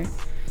dirt there.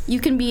 You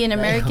can be an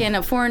American,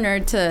 a foreigner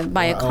to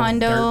buy a Own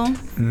condo,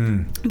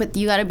 but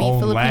you gotta be Own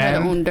Filipino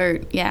land? to own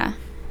dirt. Yeah,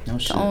 No to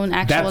shit. own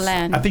actual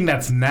land. I think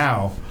that's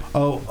now.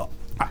 Oh,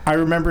 I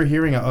remember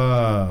hearing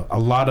a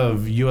lot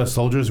of U.S.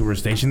 soldiers who were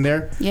stationed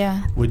there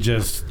Yeah, would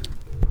just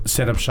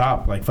set up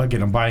shop. Like, fuck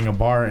it, I'm buying a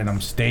bar and I'm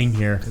staying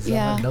here.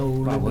 yeah.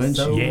 Why wouldn't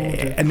you?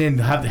 Yeah, and then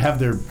have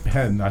their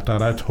pen. I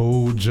thought I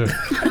told you.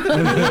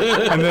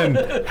 And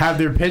then have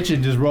their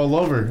pension just roll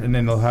over, and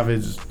then they'll have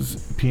his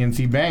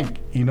PNC Bank.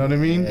 You know what I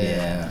mean?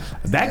 Yeah.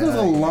 That goes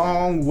a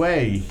long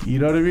way. You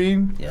know what I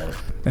mean? Yeah.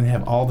 And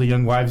have all the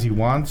young wives he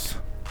wants.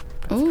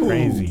 Ooh.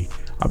 Crazy.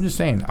 I'm just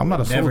saying. I'm not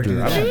a Never soldier.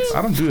 do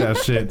I don't do that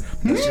shit.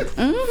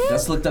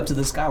 Just looked up to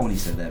the sky when he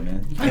said that,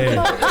 man. Hey,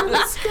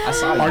 I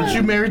saw you. aren't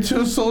you married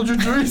to a soldier,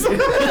 Teresa?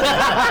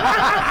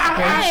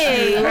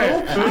 Hey,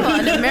 I'm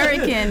an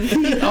American.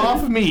 Heat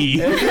off me.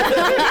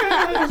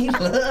 He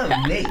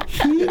loved Nate.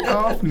 Heat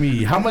off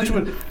me. How much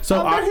would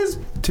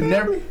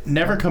to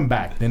never come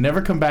back? They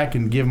never come back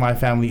and give my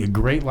family a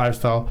great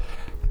lifestyle.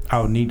 I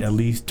would need at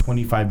least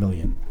 25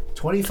 million.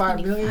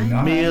 25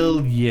 million?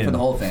 Million. For the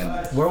whole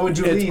family. Where would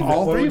you It's leave?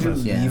 all Where three would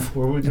of you us. leave? Yeah.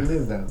 Where would you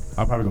live now?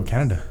 I'll probably go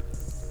Canada.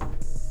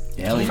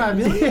 Hell yeah. 25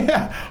 million?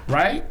 Yeah,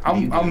 right.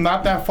 I'm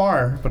not that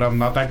far, but I'm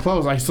not that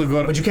close. I still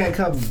go. But you can't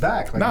come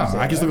back. Like No, you said,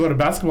 I can still go to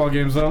basketball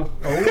games though.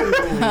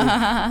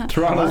 Oh.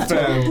 Toronto's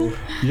fan.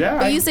 Yeah.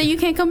 But you say you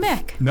can't come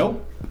back.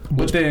 Nope.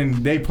 But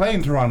then they play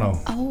in Toronto.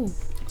 Oh,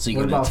 So you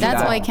What go about to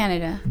that's Yeah. why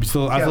Canada.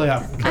 So I still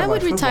have. I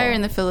would watch retire football.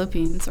 in the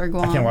Philippines or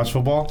Guam. I can't watch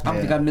football. I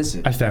don't think I'd miss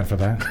it. I stand for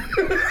that.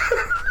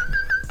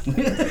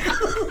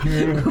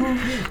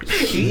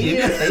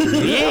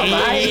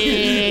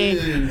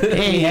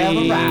 Hey, have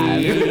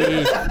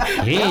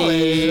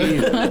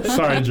arrived.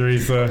 Sorry,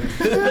 Teresa.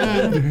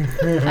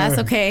 That's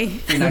okay.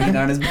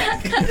 99 is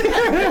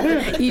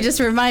back. You just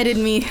reminded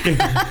me.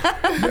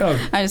 No,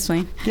 I just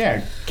playing.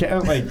 yeah,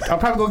 like I'll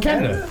probably go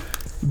Canada.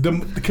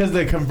 Because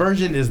the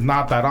conversion is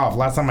not that off.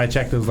 Last time I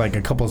checked, it was like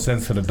a couple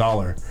cents to the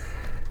dollar.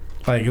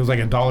 Like it was like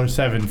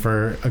 $1.07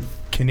 for a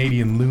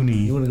Canadian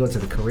loonie. You want to go to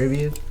the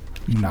Caribbean?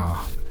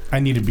 Nah, I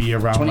need to be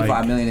around 25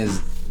 like million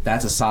is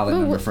that's a solid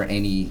Well, number for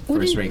any what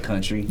do you- first-rate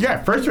country.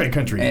 yeah, first rate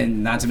country.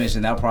 And not to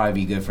mention that'll probably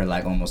be good for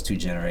like almost 2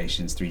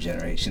 generations, 3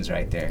 generations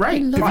right there.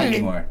 Right. love If it.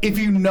 you, More. if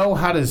you know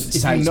how to, how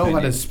you spend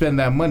to it. spend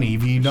that money,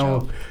 if you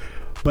know,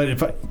 but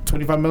if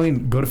 25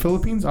 million go to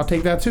Philippines, I'll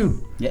take that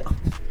too. Yeah.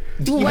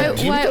 Well,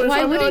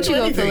 why wouldn't you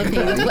go anything.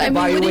 Philippines? I mean,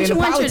 Buy your way wouldn't you into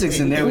want politics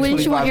in there with wouldn't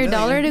you want your 25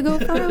 dollar to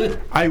million. go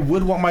far? I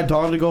would want my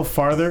dollar to go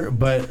farther,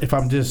 but if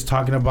I'm just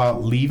talking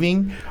about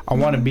leaving, I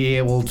want to be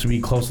able to be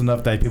close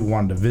enough that people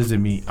wanted to visit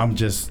me. I'm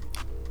just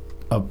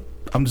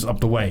up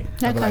the way.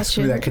 I I'd be like, got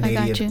screw you. that I got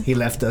Canadian. you. He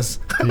left us.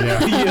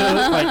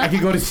 Yeah. Like I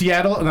could go to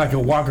Seattle and I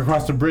could walk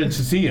across the bridge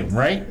to see him,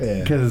 right?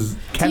 Yeah. Because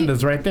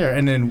Canada's right there,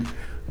 and then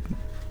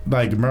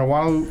like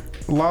marijuana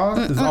law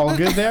is all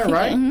good there,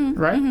 right?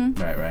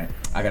 Right? Right.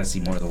 I gotta see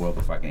more of the world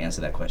before I can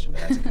answer that question,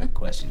 but that's a good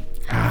question.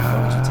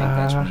 Why would you take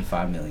that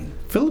 25 million?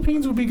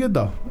 Philippines would be good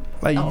though.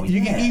 Like Oh,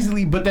 you can yeah.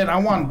 easily, but then I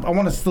want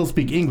to still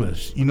speak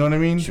English. You know what I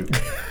mean? True.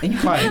 And you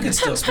can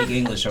still speak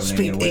English over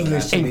Speak there.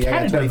 English In to me. I got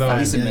Canada, though. At 25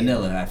 least in million.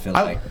 Manila, I feel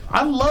I, like.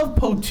 I love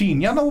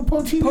poutine. Y'all know what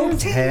poutine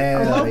is?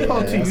 Hell I love yeah,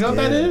 poutine. that's You know what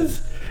that good.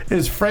 is?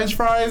 It's French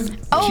fries,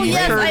 Oh cheese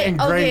yes, curd,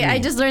 and okay. gravy. I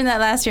just learned that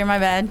last year. My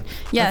bad.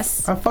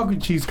 Yes, I fuck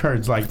with cheese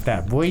curds like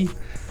that, boy.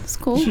 it's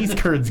cool. Cheese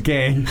curds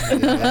gang.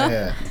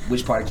 Yeah.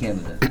 Which part of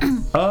Canada?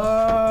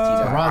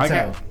 I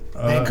Toronto.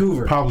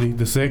 Vancouver. Probably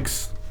the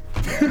 6.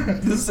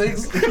 The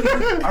 6.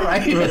 All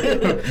right.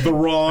 The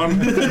Ron.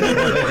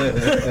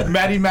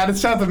 Maddie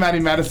Madison. Shout out to Maddie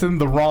Madison.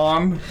 The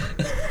Ron.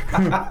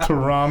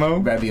 Toronto.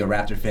 Rather be a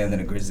Raptor fan than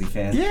a Grizzly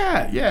fan.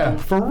 Yeah.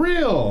 For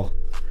real.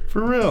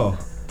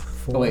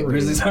 Oh wait,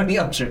 Grizzlies aren't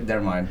up. Sure,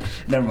 never mind.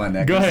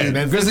 That. Go ahead.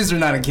 Grizzlies are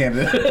not in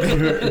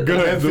Canada. Go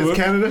ahead. Memphis,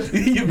 Canada?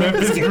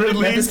 Memphis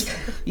Grizzlies.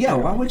 Yeah,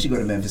 why would you go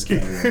to Memphis,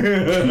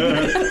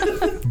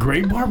 Canada?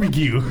 Great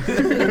barbecue.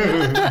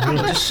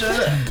 Just shut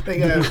up. They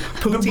got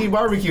poutine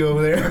barbecue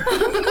over there.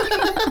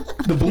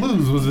 The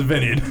blues was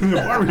invented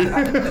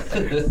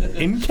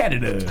in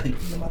Canada.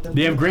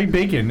 They have great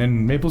bacon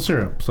and maple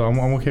syrup, so I'm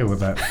okay with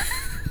that.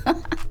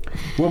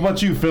 What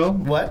about you, Phil?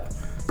 What?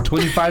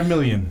 25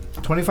 million,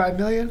 25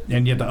 million?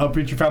 and you have to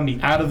uproot your family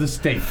out of the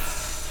state.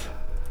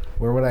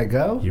 Where would I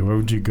go? Yeah, where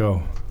would you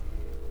go?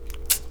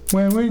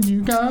 Where would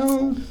you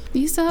go? Do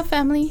you still have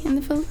family in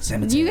the Philippines?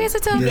 Cemetery. Do you guys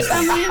still have Yes.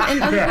 family in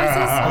other I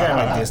places? got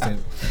like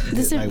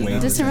distant. Like, way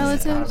Distant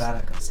relatives?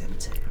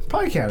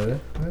 Probably Canada.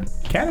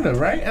 Canada,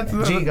 right? That's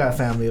G got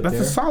family up that's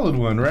there. a solid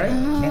one, right?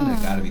 Canada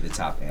gotta be the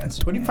top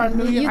answer. 25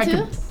 million. You I too?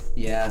 could.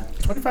 Yeah.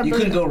 25 You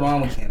million. couldn't go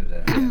wrong with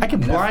Canada. I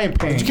could buy a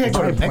plane. But you can't go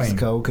buy to a plane.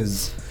 Mexico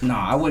because No,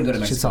 I wouldn't go to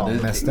Shit's Mexico. all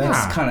messed It's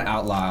up. kind of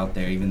outlaw out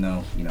there, even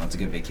though it's a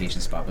good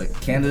vacation spot. But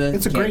Canada,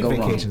 it's a can't great go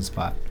vacation wrong.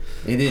 spot.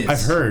 It is.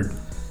 I've heard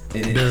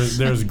It is.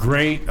 there's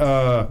great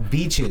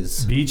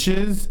Beaches.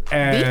 beaches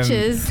and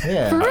Beaches.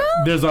 Yeah. For real?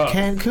 there's a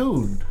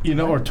Cancun.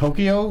 or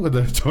Tokyo,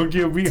 the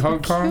Tokyo beach,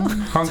 Hong Kong,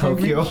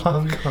 Tokyo, beach.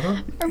 Hong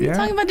Kong. Are we Yeah.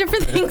 talking about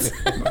different things?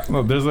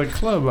 No, there's a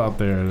club out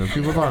there that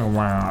people talking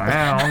wow.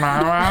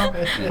 I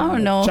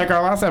don't know. Check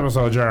our last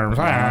episode, Germs.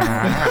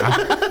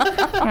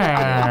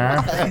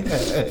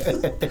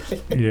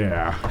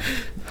 Yeah.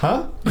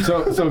 Huh?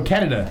 So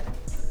Canada.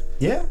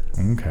 Yeah.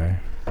 Okay.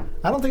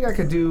 I don't think I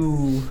could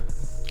do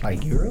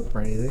like Europe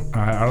or anything.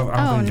 I don't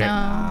Oh think no.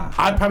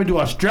 I'd probably do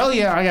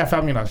Australia. I got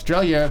family in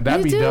Australia. That'd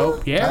You be do?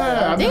 dope.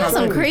 Yeah. They got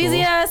some Pretty crazy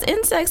cool. ass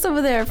insects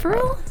over there, for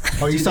real.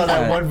 Oh, you saw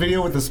that one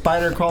video with the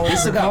spider crawling? They in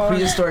still the got car?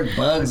 prehistoric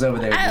bugs over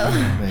there. dude.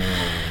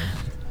 Man.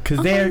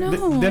 Because they're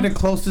no. they're the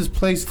closest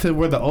place to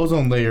where the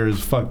ozone layer is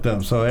fucked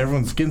up. So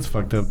everyone's skin's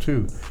fucked up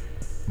too.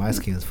 My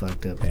skin's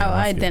fucked up. Oh,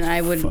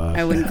 I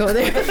wouldn't go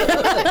there.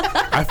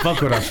 I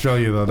fuck with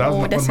Australia though. That was Oh,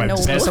 one that's of my no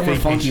best go. Somewhere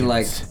funky vacations.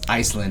 like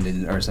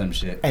Iceland or some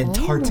shit.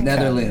 Antarctica.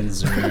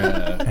 Netherlands. Or,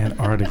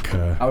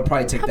 Antarctica. I would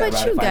probably take How that about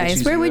route you if I had to guys?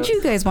 choose Where would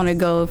Europe. you guys want to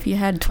go if you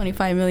had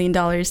 $25 million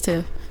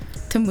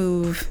to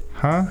move?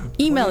 Huh?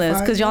 Email us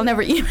because y'all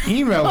never email.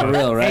 Email For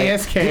real, right?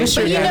 ASK. Give us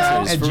your But you know,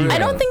 answers, for real. I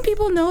don't think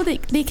people know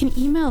that they can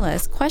email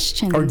us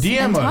questions Or DM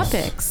and us.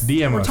 topics.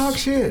 DM Or us. talk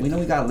shit. We know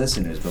we got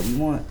listeners, but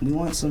we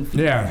want some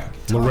Yeah.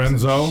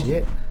 Lorenzo.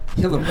 Shit.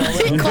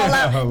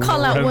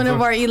 Call out one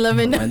of our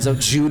 11. Lorenzo,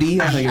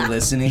 Judy, I know you're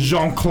listening.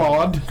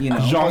 Jean-Claude. You know.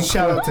 Oh, Jean-Claude.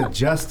 shout out to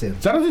Justin.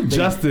 Shout out to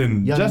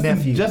Justin. young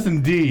nephew.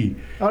 Justin D.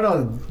 Oh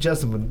no,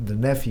 Justin, the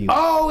nephew.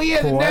 Oh,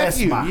 yeah, the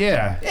nephew. Quaresma.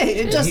 Yeah.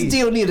 Hey, Justin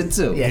Deal needed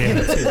too. Yeah,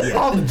 him too. Yeah.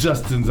 All the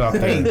Justins out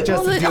Hey, there.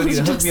 Justin, All you need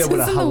to the hook me up with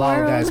a Justins in the halal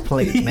world. guy's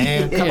plate,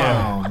 man. Come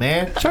Yeah. on,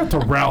 man. Shout out to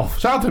Ralph.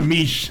 Shout out to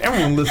Mish.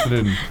 Everyone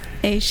listening.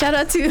 Hey, shout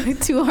out to our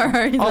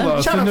All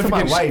the Shout out to my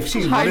significant- wife.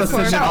 She Hardcore.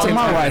 listens. Shout out to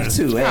my wife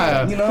too.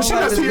 Yeah. Hey, you know,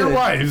 Shout out to your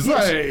wife.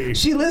 wives. Hey.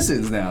 She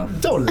listens now.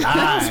 Don't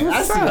lie.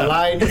 I see the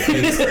lie in your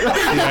face.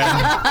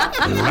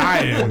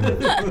 Lying.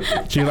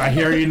 She's like, I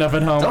hear you enough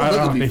at home. Don't I look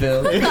at don't me, think-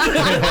 Phil.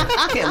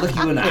 Can't look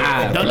you in the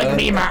eye. Don't look bro.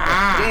 me in my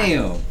eye.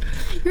 Damn.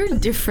 You're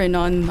different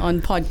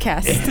on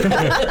podcast.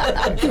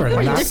 You're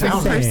not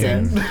different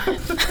saying.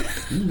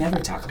 You never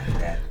talk like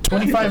that.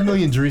 25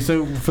 million,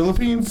 Teresa.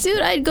 Philippines?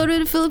 Dude, I'd go to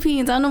the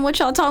Philippines. I don't know what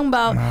y'all talking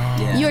about.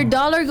 Yeah. Your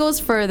dollar goes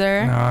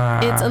further.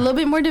 Nah. It's a little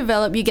bit more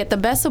developed. You get the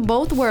best of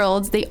both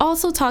worlds. They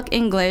also talk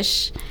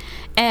English.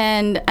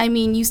 And I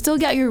mean, you still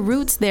got your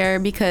roots there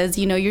because,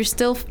 you know,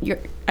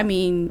 I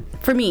mean,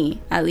 for me,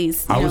 at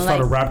least. You I know, would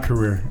start a rap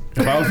career.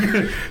 If I was going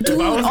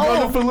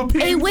to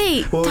Philippines. Hey,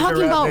 wait. What would your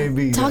Talking rap about, name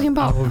be? talking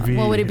about, would be-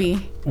 what would it be?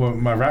 What,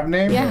 my rap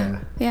name? Yeah.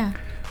 Yeah.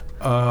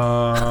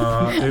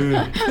 Senor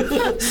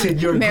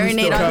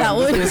Marinate Gusto. on that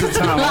one. Here's the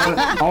time.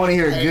 I want to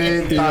hear a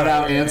good, thought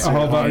out answer.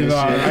 Hold on, this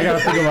I shit. gotta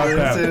think about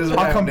This is that.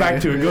 I'll rap come back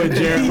name. to it. Go ahead,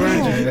 Jared.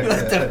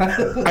 Where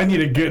did you? I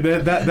need a good.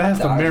 That has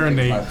to Nah, I think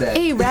marinate. about that.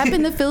 Hey, rap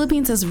in the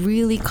Philippines has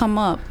really come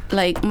up.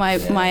 Like my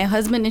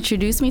husband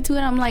introduced me to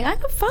it. I'm like, I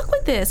could fuck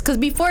with this because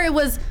before it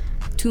was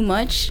too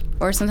much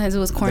or sometimes it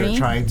was They're corny.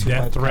 trying to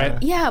Death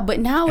threat. Yeah, but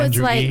now it's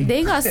Andrew like E.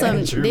 they got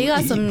Andrew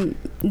some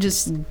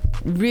just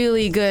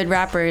really good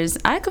rappers.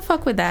 I could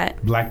fuck with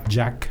that.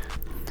 Blackjack.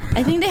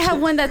 I think they have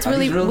one that's Are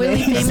really these real really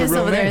names? That's a famous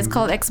real over there. name. It's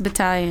called X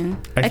Battalion.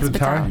 X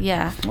Battalion?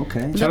 Yeah.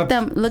 Okay. Shout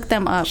out- Look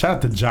them up. Shout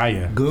out to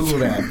Jaya. Google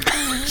that.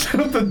 Shout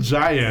out to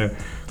Jaya.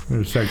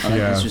 They're sexy. That's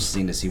Yeah.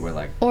 interesting to see where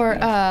like. Or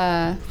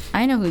I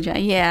know who.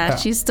 Yeah,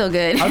 she's still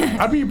good.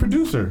 I'd be a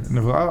producer. And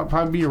if I'd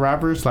probably be a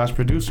rapper /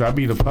 producer. I'd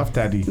be the Puff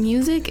Daddy.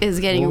 Music is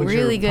getting What would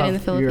really your good in the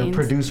Philippines. Your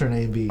producer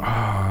name be?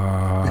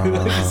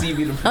 See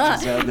me the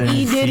producer out there.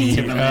 E. Diddy.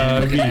 Tipping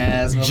them in the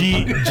ass,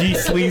 G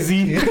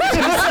Sleazy.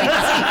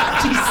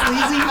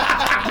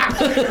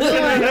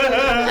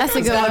 That's a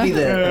It's good gotta be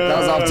one. that. That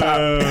was off top.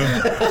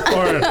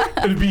 Or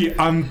it'd be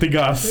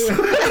Antigas.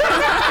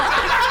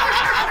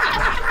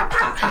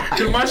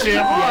 Cause my shit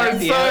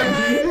hard,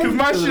 son. Cause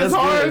my shit's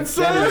hard,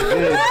 son. I'm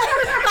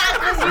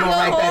gonna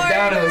write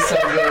that down. It was so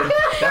good.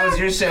 That was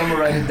your shit. I'm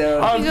gonna write it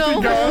down. You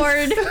go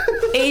Horde.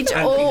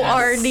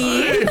 HORD.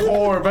 Hey,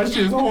 hard. My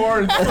shit's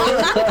hard.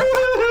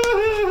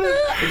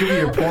 It could be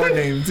your porn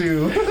name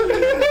too.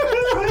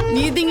 Do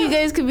you think you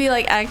guys could be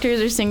like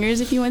actors or singers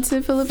if you went to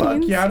the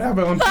Philippines? Fuck yeah, I'd have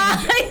my own TV.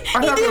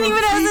 I'd He have didn't my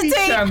even own TV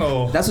hesitate.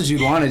 channel. That's what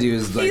you'd want to do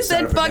is like He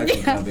start said, a "Fuck production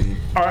yeah." company.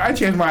 All right, I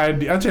changed my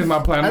idea. I changed my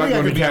plan. I'm I not think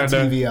I going could to be on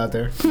Canada. TV out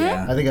there.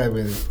 Yeah. I think I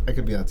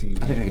could be on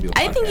TV. I think I could do a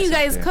I think podcast you out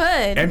guys there.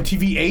 could.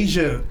 MTV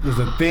Asia was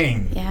a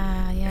thing.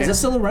 Yeah. Is it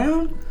still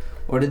around?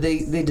 Or did they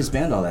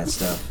disband all that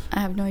stuff?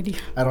 I have no idea.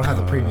 I don't have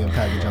the premium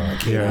package on my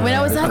kid. Yeah. When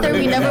I was out there,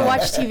 we never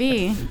watched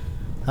TV.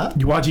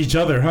 You watch each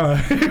other, huh?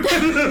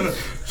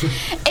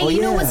 Hey,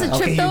 you know what's a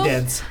trip Okay, though? you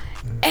dance.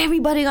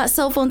 Everybody got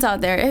cell phones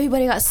out there.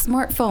 Everybody got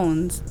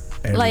smartphones.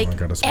 Everyone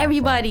got a smartphone.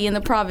 Everybody in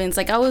the province.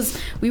 Like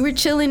we were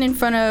chilling in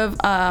front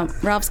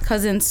of Ralph's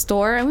cousin's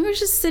store, and we were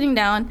just sitting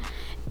down.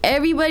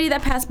 Everybody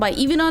that passed by,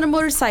 even on a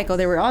motorcycle,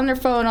 they were on their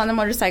phone on the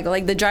motorcycle.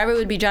 Like the driver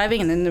would be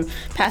driving, and then the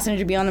passenger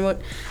would be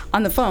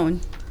on the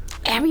phone.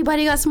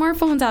 Everybody got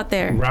smartphones out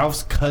there.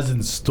 Ralph's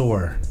cousin's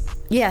store.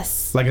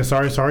 Yes. Like a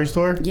sorry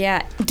store?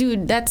 Yeah,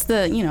 dude, that's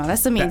the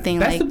main thing.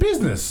 That's like the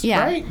business, yeah.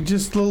 right?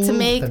 Just little, to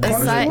make the a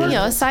side, work.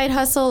 a side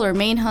hustle or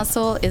main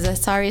hustle is a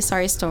sari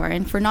store.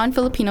 And for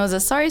non-Filipinos, a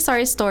sari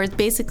store is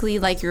basically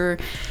like your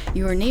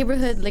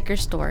neighborhood liquor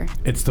store.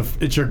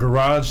 It's your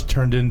garage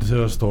turned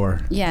into a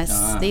store.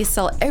 Yes, they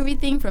sell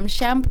everything from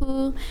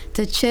shampoo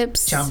to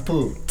chips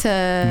Shampoo.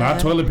 to Not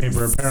toilet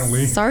paper,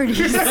 apparently.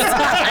 sardines.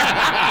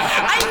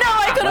 I know.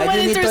 I could have went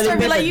into a store and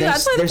be like, "You got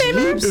toilet paper?"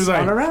 It was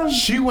like, all around.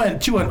 she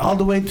went all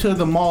the way to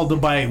the mall to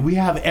buy. We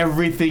have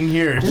everything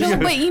here. No,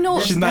 but you know,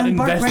 she's not Stand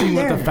park investing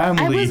right with the there. I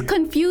family. was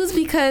confused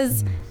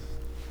because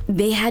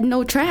they had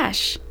no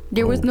trash.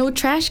 There was no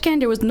trash can.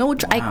 There was no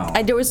Wow.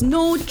 there was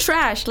no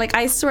trash. Like,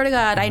 I swear to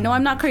God, I know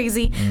I'm not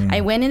crazy.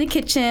 I went in the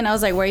kitchen. I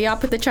was like, "Where y'all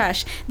put the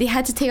trash?" They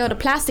had to take out the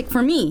plastic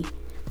for me,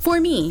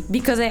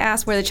 because I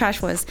asked where the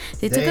trash was.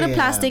 They took out the Damn.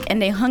 plastic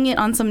and they hung it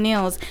on some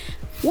nails.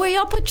 Where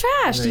y'all put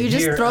trash? Do you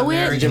just Here, throw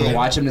it? Did you ever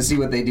watch them to see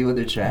what they do with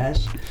their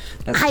trash?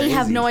 That's I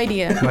have crazy. no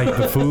idea. Like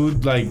the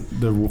food, like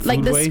the food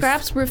Like the waste.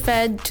 scraps were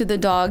fed to the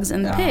dogs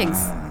and the pigs,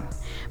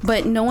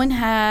 but no one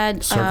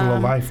had Circle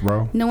of life,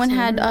 bro. No one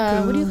had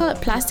what do you call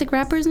it? Plastic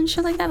wrappers and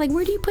shit like that. Like,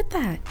 where do you put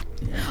that?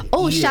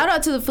 Oh, shout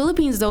out to the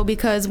Philippines though,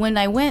 because when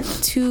I went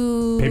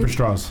to Paper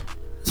straws.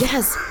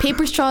 yes,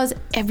 paper straws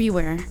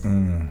everywhere.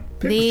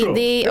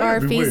 They are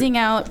phasing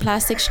out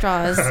plastic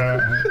straws,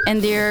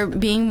 and they're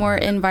being more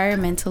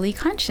environmentally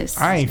conscious.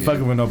 I ain't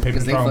fucking with no paper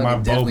Because they straw in my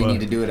fucking definitely need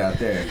to boba. do it out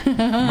there.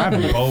 My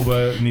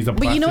boba needs a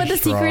plastic But you know what the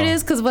straw. secret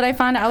is? Because what I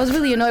found out, I was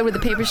really annoyed with the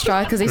paper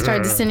straw because they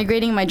started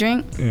disintegrating my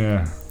drink.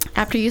 Yeah,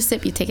 After you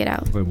sip, you take it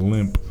out. the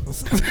limp.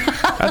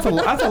 That's a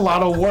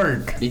lot of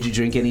work. Did you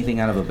drink anything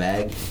out of a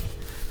bag?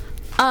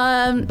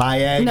 Buy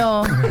egg.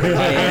 No,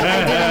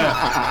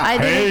 I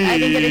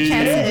didn't get a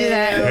chance to do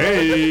that.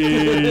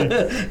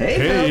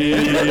 Hey,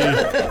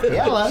 hey,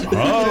 Yella.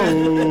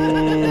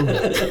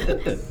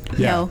 oh.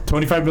 Yeah, No.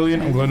 25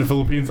 million. I'm going to the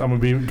Philippines. I'll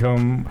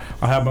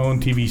have my own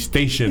TV You'll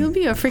station.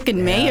 be a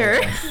freaking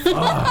mayor. You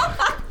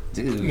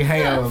Dude. can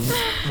hang out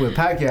with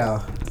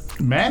Pacquiao.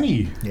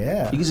 Manny.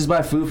 Yeah. You can just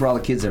buy food for all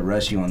the kids that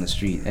rush you on the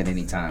street at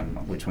any time.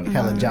 Which one?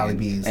 Hella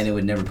Jollibees. And it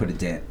would never put a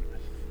dent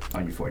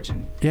on your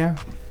fortune. Yeah,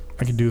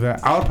 I could do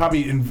that. I would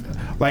probably,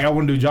 I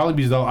wouldn't do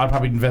Jollibees though. I'd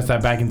probably invest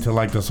that back into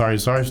like the sorry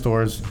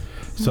stores.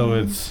 So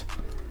it's,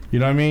 you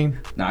know what I mean?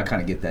 No, I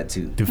kind of get that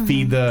too. To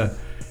feed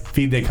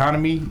the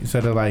economy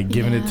instead of like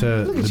giving it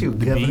to Look at the, you,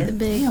 the Governor. beef. The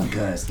big. Damn,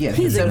 Gus. Yeah,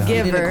 He's a instead of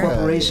feeding giver.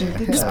 corporation.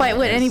 Despite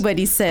what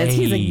anybody says,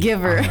 he's a Hey,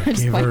 giver. I'm a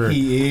Just like- giver.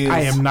 He is. I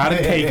am not a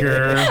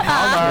taker.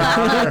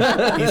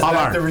 Holler. He's Holler.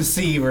 not the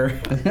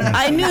receiver.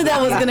 I knew that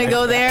was gonna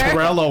go there.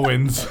 Terrell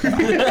Owens.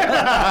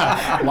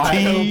 Wide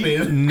T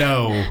open.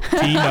 no.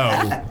 T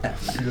no.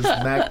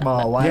 Just Mac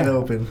Mall, wide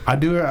open. I'd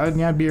be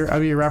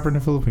a rapper in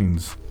the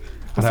Philippines.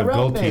 I'd have the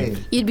gold rap teeth.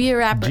 name? You'd be a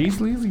rapper. G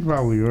Sleazy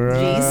probably or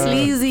G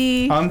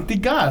Sleazy.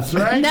 Antigas,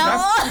 right?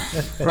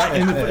 No,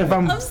 Right. And if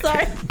I'm I'm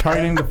sorry.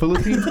 targeting the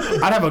Philippines,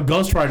 I'd have a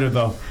ghostwriter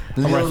though.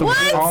 I'd write some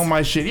What? all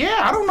my shit. Yeah,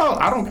 I don't know.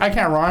 I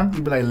can't rhyme.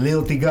 You'd be like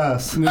Lil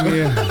Tigas.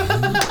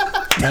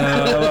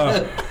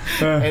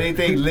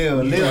 Anything Lil.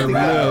 Lil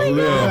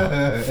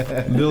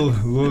Tigas. Little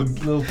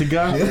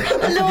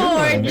Tigas. A little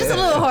hard, just a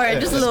little hard,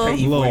 just a little.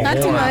 Little Not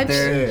too horn. much.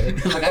 There.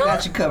 Like, I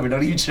got you covered.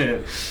 Don't even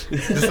trip.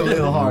 Just a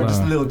little hard,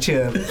 just a little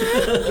chip.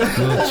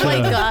 Oh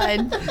my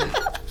God.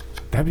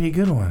 That'd be a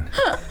good one.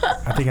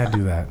 I think I'd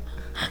do that.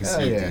 I can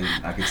see it, yeah. dude.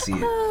 I can see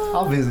it.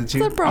 I'll visit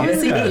you. I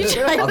promise you.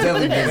 I'll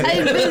definitely visit I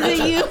you.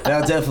 visit you.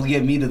 That'll definitely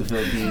get me to the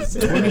Philippines.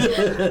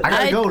 I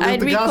gotta go. Lil I'd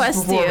Tigas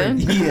request performing.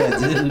 you. Yeah,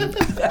 dude.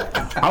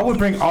 I would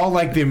bring all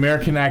like the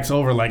American acts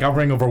over. Like I'll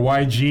bring over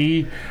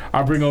YG.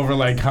 I'll bring over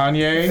like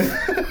Kanye.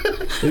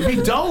 It'd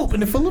be dope in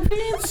the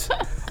Philippines.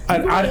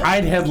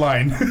 I'd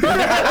headline.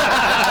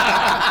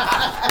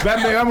 That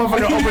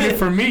motherfucker opening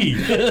for me. You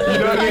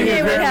know what I mean?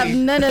 Kanye would have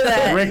none of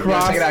that. Rick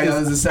Ross Check it out, yo.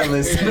 is This is a set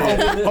list.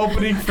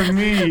 opening for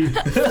me.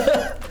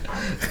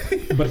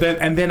 But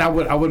then I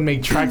would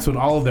make tracks with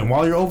all of them.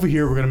 While you're over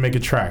here, we're gonna make a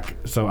track.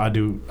 So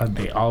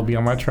they all be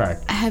on my track.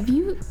 Have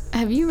you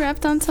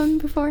rapped on something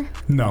before?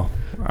 No,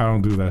 I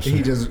don't do that He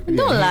shit. just Don't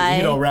lie.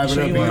 He don't wrap it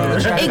up You wanna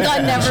either. track- It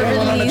got never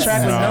on the released.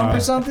 track with Nah. Nump or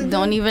something?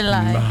 Don't even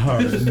lie.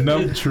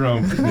 No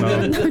Trump.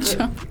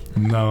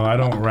 No, I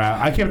don't rap.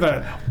 I kept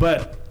that,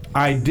 but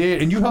I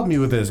did, and you helped me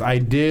with this. I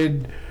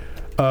did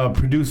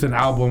produce an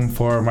album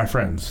for my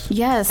friends.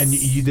 Yes. And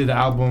you did the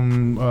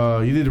album.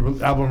 You did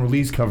the album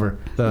release cover.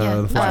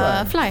 The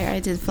flyer. Flyer. I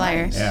did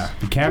flyers. Yeah.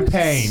 The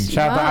campaign.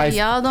 Shout out to Ice.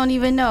 Y'all don't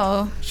even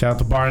know. Shout out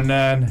to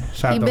Barnett.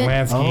 Shout out to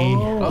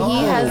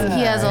Lansky.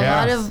 He has a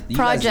lot of You guys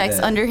projects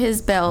did that. under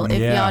his belt.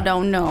 If y'all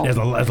don't know. There's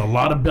a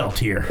lot of belt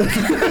here.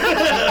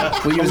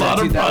 What year was lot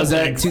that? of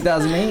projects.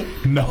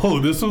 2008? No,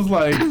 this was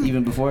like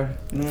Even before?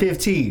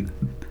 15.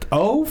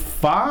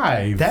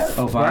 05. That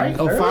 05? Right?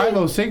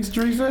 05, 06,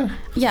 Teresa?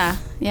 Yeah.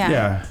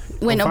 Yeah.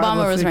 When 05,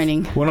 Obama was 06.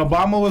 running. When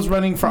Obama was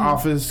running for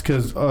office,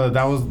 because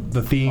that was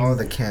the theme. Oh,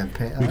 the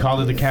campaign. We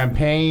called it the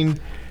campaign.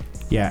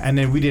 Yeah, and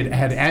then we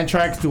had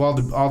Anthrax do all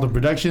the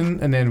production,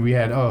 and then we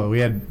had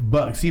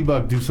Buck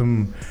C-Buck do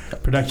some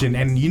production.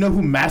 And you know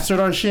who mastered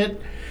our shit?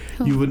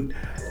 You would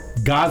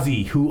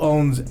Ghazi, who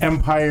owns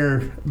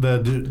Empire, the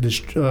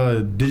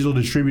digital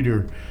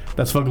distributor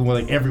that's fucking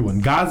with like everyone.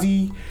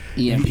 Ghazi,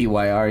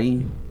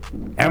 EMPYRE?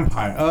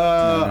 Empire,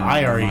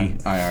 IRE.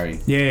 IRE.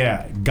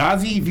 Yeah.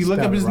 Ghazi, if you look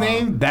Spelled up his wrong.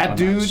 name, that Oh, no,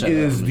 dude shut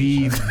is up.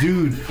 the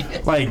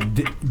dude.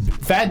 Like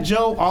Fat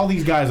Joe, all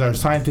these guys are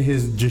assigned to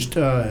his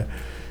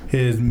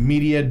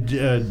media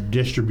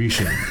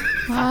distribution,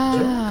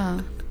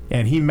 Wow.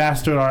 and he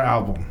mastered our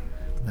album.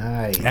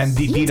 Nice. And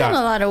You've done a D-Dot.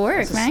 lot of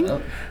work,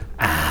 man.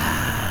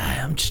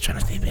 I'm just trying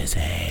to stay busy.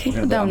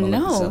 People don't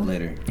know.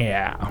 Later.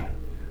 Yeah.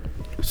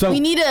 So. We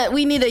need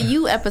a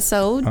you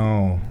episode.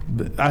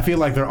 I feel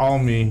like they're all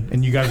me,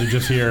 and you guys are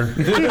just here.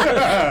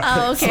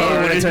 Oh, okay.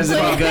 So when it turns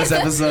into a Gus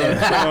episode.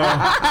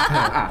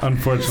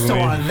 Unfortunately. So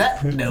on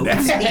that note, Got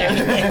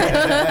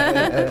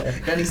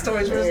any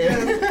stories for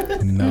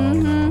us?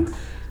 No.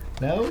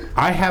 no?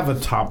 I have a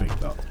topic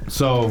though.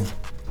 So.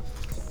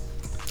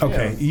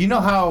 Okay, you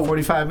know how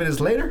 45 minutes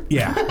later?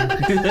 Yeah.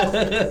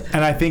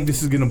 And I think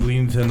this is going to bleed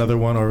into another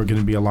one or going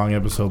to be a long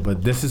episode,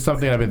 but this is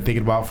something I've been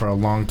thinking about for a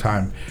long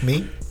time.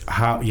 Me?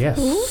 How?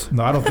 Yes.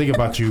 No, I don't think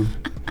about you.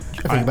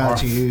 I think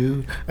about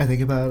you. I think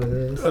about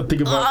us. I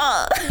think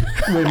about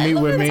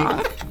with me.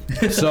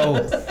 So,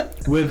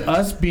 with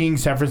us being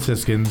San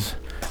Franciscans,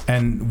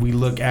 and we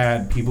look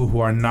at people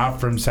who are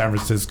not from San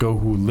Francisco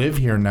who live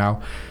here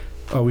now,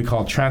 we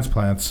call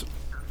transplants.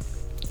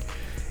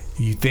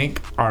 You think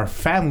our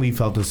family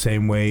felt the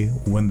same way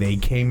when they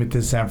came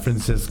into San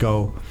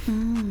Francisco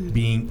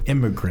being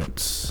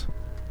immigrants?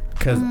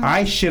 Because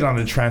I shit on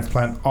a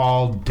transplant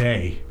all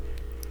day.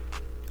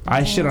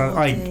 I shit on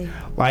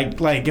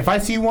like if I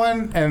see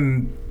one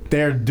and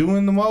they're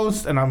doing the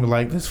most and I'm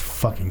like, this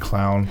fucking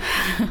clown.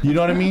 You know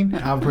what I mean?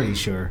 I'm pretty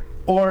sure.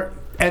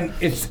 And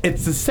it's the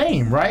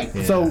same, right?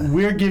 Yeah. So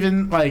we're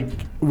given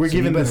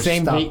given the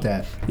same stop hate.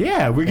 that.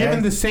 Yeah, we're Yeah.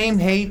 given the same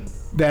hate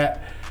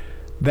that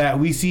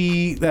we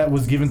see that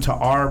was given to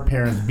our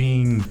parents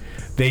being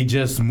they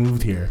just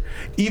moved here.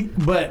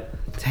 But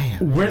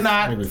Damn. we're that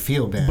not made me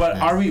feel bad. but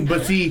man. are we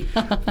but see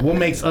what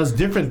makes us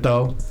different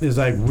though is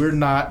like we're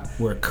not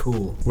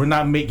cool.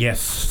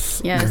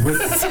 Yes.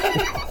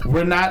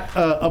 we're not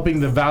upping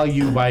the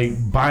value by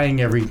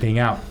buying everything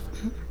out.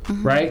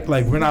 Right?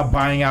 Like we're not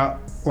buying out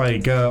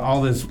like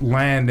all this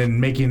land and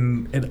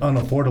making it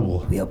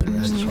unaffordable. We help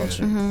enrich the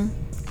culture.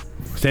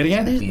 Say it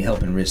again? We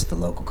help enrich the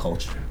local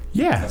culture.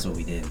 Yeah. That's what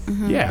we did.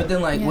 Yeah. But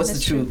then, like, Yeah, what's the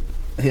that's true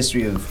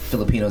history of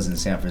Filipinos in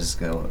San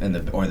Francisco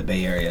or the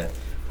Bay Area,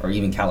 or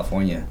even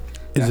California?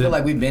 I feel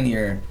like we've been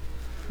here,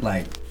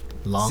 like,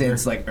 Longer.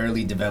 since like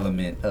early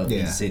development of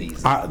these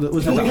cities. And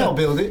we helped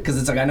build it. Because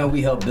it's like I know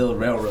we helped build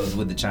railroads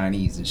with the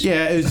Chinese and shit.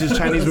 Yeah, it was just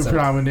Chinese were So,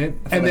 predominant,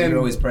 I feel and like then we're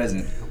always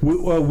present.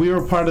 we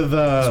were part of the.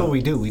 That's what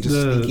we do. We just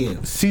sneak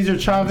in. Cesar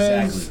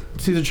Chavez. Exactly.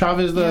 Cesar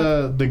Chavez,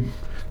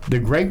 the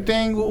grape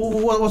thing.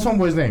 What's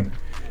homeboy's name?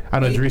 I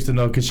know Teresa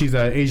know because she's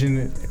an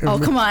Asian. Oh,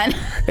 come on.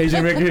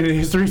 Asian American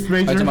history Are you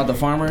major. talking about the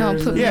farmers?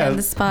 Don't put me Yeah. on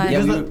the spot. Yeah,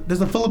 There's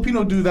a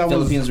Filipino dude that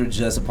Filipinos were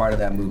just a part of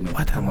that movement.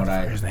 was. From what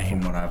I've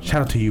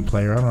Shout out to you,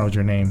 player. I don't know what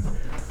your name.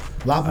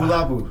 Lapu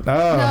Lapu.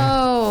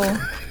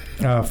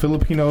 No.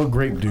 Filipino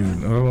grape dude.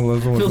 I don't know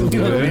what to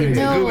do with it.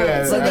 No. Google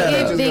that. So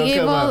Just they gonna gave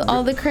come up.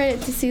 all the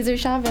credit to Cesar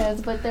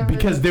Chavez, but there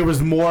Because there was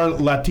more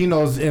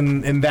Latinos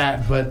in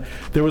that, but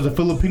there was a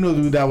Filipino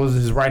dude that was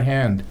his right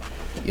hand.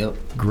 Yep.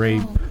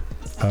 Grape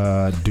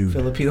dude.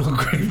 Filipino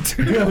grape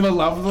dude. I'm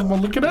gonna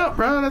look it up,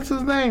 bro. That's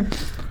his name.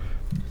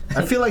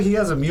 I feel like he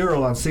has a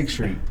mural on 6th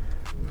Street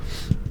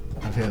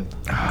of him.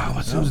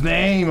 What's his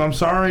name? I'm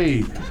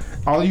sorry.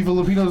 All you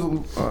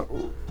Filipinos.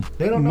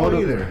 They don't know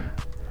Moto- either.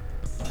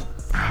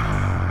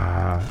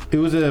 It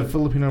was a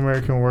Filipino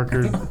American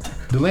worker.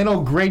 Delano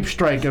Grape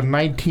Strike of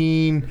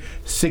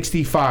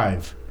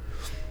 1965.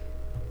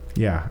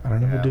 Yeah, I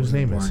don't know what dude's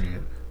name is. I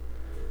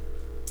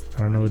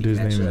don't know what dude's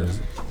name is.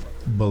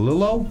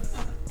 Balillo?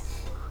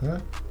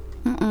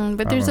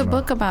 but there's a don't know.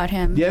 book about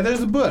him. Yeah,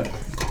 there's a book.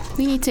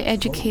 We need to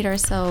educate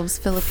ourselves,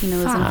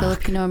 Filipinos and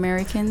Filipino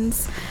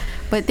Americans.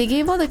 But they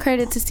gave all the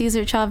credit to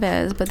Cesar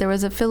Chavez, but there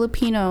was a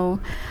Filipino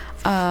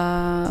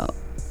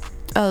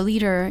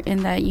leader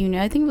in that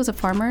union. I think it was a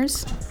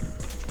farmers.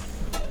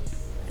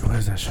 What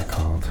is that shit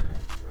called?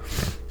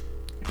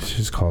 It's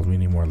just called We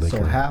Need More Liquor.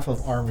 So half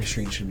of Army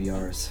Street should be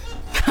ours.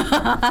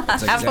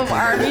 Half of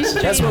Army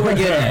Street. That's what we're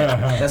getting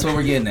at. That's what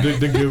we're getting at.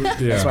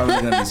 That's why we're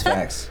looking at these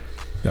facts.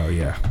 Oh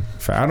yeah.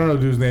 I don't know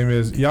what dude's name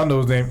is. Y'all know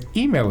his name.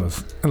 Email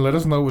us and let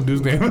us know what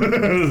dude's name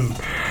is.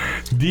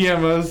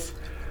 DM us.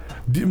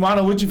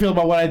 Mono, what you feel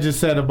about what I just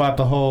said about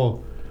the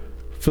whole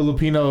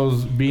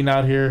Filipinos being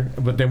out here?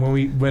 But then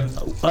when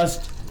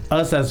us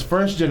as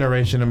first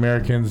generation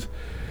Americans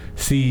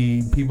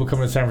see people come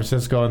to San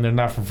Francisco and they're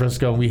not from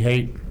Frisco and we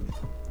hate.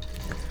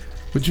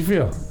 What you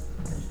feel?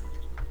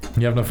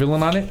 You have no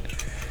feeling on it?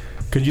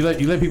 Cause you let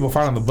people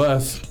fight on the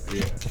bus.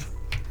 Yeah.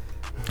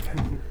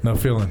 No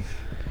feeling.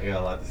 I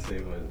got a lot to say,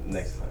 but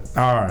next time.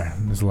 All right,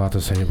 there's a lot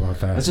to say about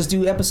that. Let's just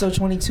do episode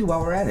 22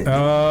 while we're at it.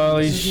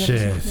 Holy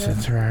shit,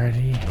 it's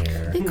already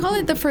here. They call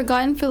it the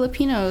forgotten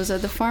Filipinos or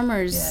the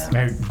farmers. Yeah.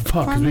 Man,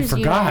 fuck, 'cause we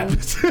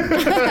Farmers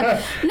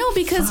forgot. No,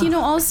 because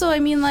also, I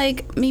mean,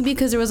 like maybe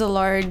because there was a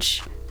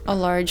large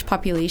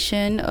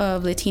population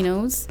of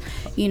Latinos,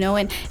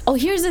 and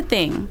here's the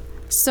thing.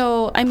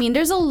 So I mean,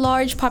 there's a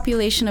large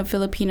population of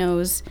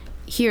Filipinos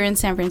here in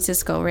San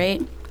Francisco,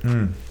 right?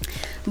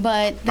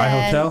 But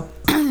then, hotel.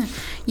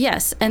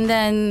 yes, and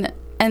then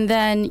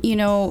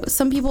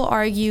some people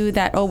argue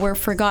that we're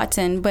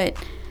forgotten, but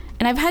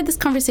and I've had this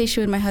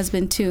conversation with my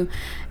husband too.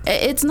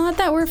 It's not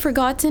that we're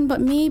forgotten,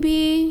 but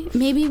maybe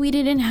we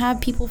didn't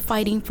have people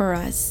fighting for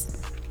us.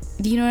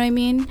 Do you know what I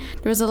mean?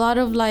 There was a lot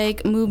of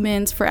like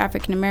movements for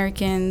African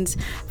Americans,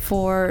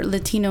 for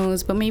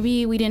Latinos, but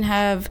maybe we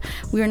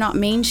were not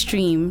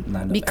mainstream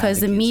because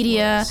the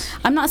media.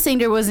 I'm not saying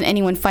there wasn't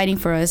anyone fighting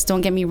for us.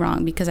 Don't get me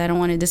wrong, because I don't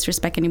want to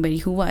disrespect anybody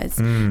who was.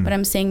 But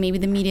I'm saying maybe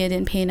the media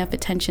didn't pay enough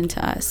attention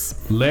to us.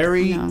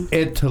 Larry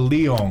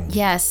Italion.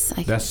 Yes,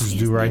 That's this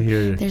dude right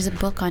here. There's a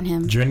book on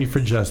him. Journey for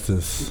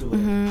Justice.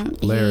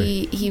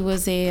 Larry. He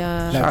was a.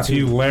 Shout out to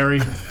you, Larry.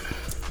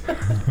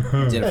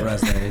 Did it for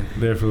us, Larry.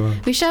 There for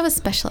We should have a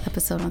special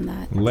episode on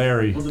that.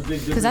 Larry. Well, the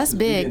big difference that's is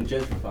big. We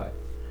didn't gentrify.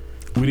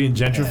 We didn't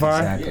gentrify.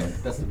 Yeah, exactly. Yeah,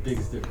 that's the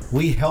biggest difference.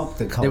 We helped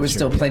the culture. There was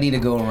still plenty to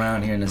go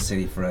around here in the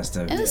city for us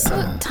to.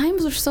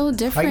 Times were so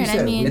different.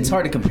 said, I mean, It's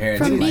hard to compare.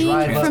 from being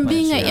an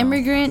immigrant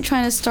immigrant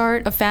trying to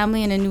start a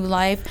family and a new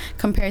life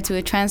compared to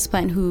a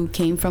transplant who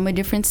came from a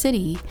different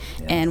city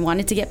and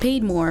wanted to get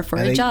paid more for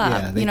a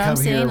job. they You know what I'm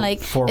come here saying?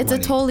 Like for it's a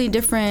money. totally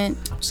different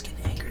I'm just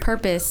getting angry.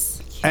 purpose.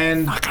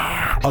 And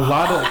a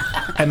lot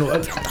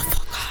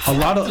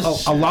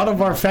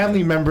of our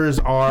family members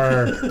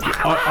are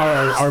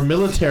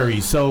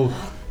military, so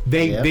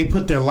they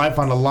put their life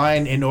on the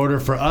line in order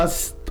for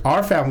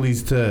our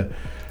families to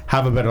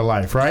have a better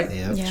life, right?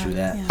 Yep. Yeah. True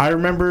that. I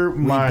remember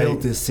We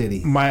built this city.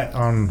 We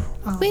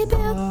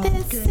built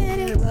this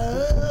city.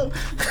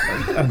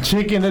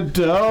 chicken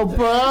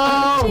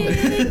adobo.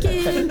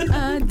 Chicken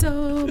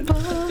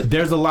adobo.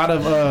 There's a lot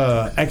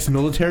of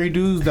ex-military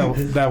dudes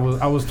I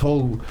was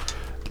told.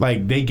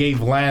 Like they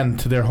gave land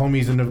to their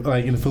homies in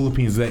the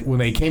Philippines when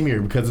they came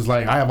here, because it's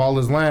like, I have all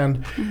this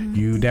land,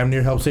 you damn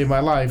near helped save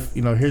my life.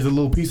 Here's a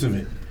little piece of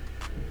it.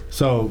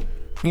 So,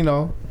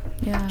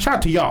 Yeah. shout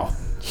out to y'all.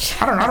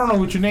 I don't know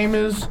what your name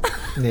is.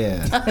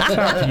 Yeah. Shout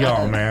out to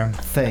y'all, man.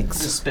 Thanks.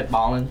 Just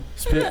spitballing.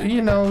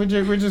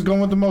 We're just going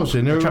with the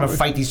motion. We're trying to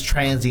fight these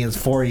transients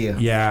for you.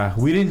 Yeah,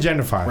 we didn't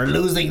gentrify. We're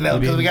losing though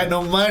because we got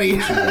no money.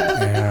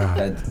 Yeah.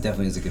 That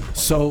definitely is a good point.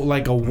 So,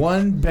 like a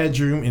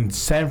 1-bedroom in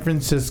San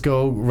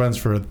Francisco runs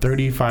for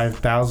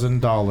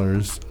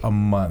 $35,000 a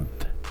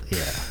month. Yeah.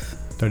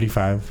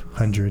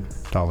 $3,500.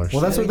 Well,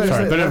 that's what they're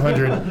saying.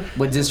 $3,500.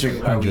 What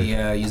district are we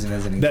using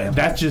as an example?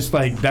 That's just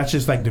like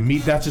the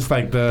meat. That's just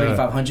like the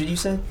 3,500, you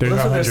said? Well,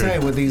 that's what they're saying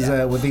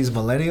 $3,500. with these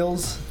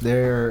millennials.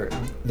 They're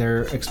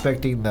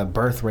expecting the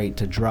birth rate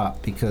to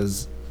drop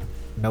because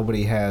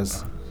nobody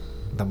has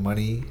the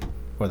money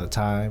or the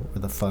time or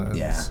the funds.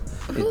 Yeah.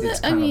 It's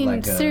I kind of mean,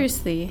 like a,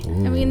 seriously. I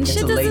mean, it's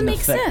shit a doesn't latent make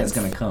effect sense. that's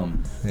going to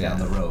come down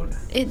the road.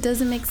 It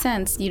doesn't make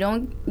sense. You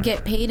don't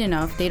get paid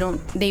enough. They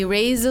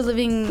raise the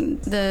living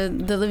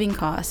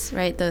costs,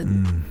 right? The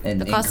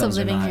cost of incomes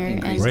are living not here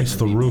increasing. Raise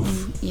the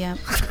roof. Yeah,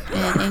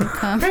 and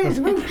income. Raise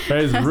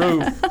the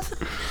roof.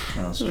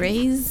 What else?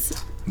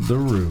 Raise. The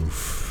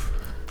roof.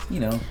 But you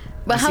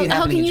see it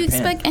how happening can in you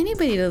Japan. expect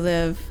anybody to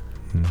live?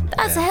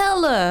 That's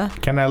hella.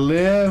 Can I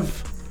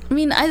live? I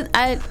mean,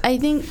 I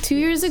think 2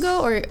 years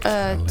ago or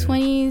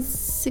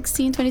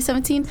 2016,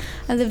 2017,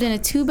 I lived in a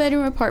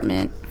 2-bedroom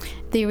apartment.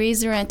 They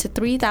raised the rent to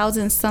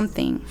 $3,000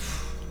 something.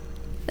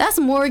 That's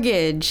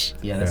mortgage.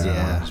 Yeah, that's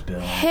Yeah. a mortgage bill.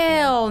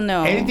 Hell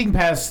no. Anything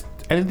past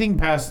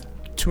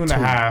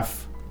 2.5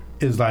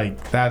 is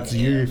like that's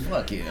you're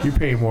Fuck yeah.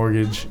 paying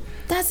mortgage.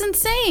 That's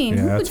insane.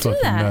 Yeah, Who would that's do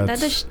fucking that?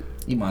 nuts.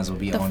 You might as well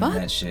be The owning fuck?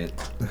 that shit.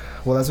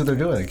 Well, that's what they're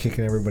doing. They're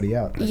kicking everybody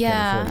out. They can't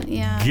Yeah, afford it.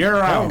 yeah. Get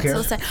out. care.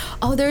 So sad.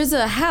 Oh, there's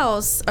a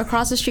house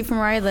across the street from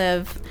where I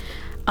live.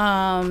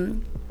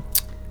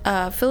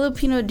 A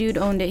Filipino dude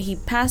owned it. He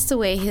passed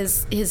away.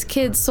 His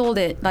kids sold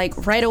it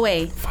like right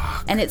away,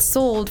 and it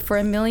sold for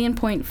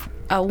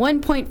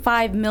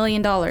 $1.5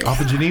 million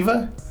Off of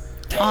Geneva?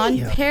 on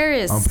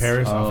Paris. On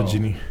Paris, off of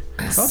Geneva.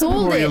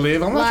 sold Where you it.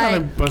 live? I'm not like,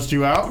 trying to bust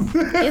you out.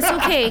 it's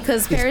okay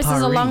because Paris is a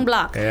Paris. long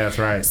block. Yeah, that's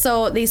right.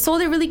 So they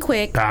sold it really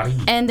quick, Paris.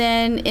 and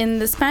then in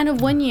the span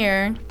of 1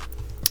 year,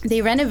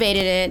 they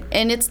renovated it,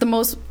 and it's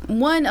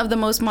one of the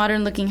most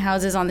modern looking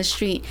houses on the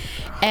street.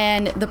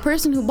 And the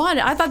person who bought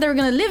it, I thought they were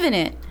gonna live in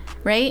it,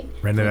 right?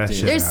 Rented that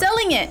shit They're out.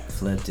 selling it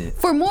Flipped it.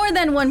 for more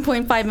than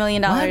 $1.5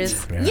 million. What?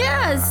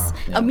 Yes.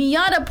 Yeah. A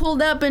Miata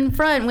pulled up in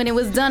front. When it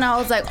was done, I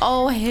was like,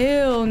 oh,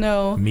 hell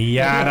no.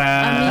 Miata.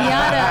 A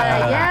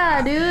Miata.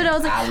 Yeah, dude.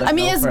 I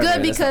mean, it's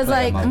good because,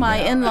 like, my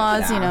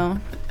in-laws, you know,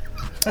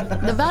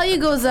 the value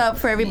goes up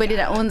for everybody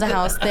that owns a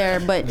house there.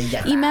 But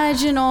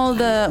imagine all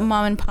the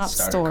mom and pop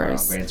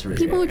stores.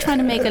 People who are trying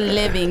to make a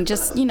living,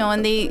 just, you know,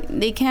 and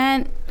they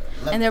can't,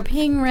 and they're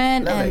paying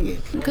rent, and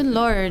good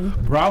Lord.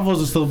 Bravos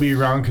will still be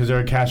around because they're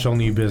a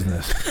cash-only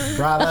business.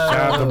 Bravo.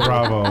 Shout out to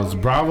Bravos.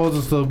 Bravos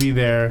will still be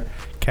there,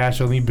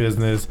 cash-only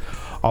business.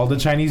 All the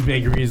Chinese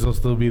bakeries will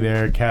still be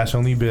there,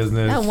 cash-only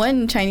business. That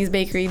one Chinese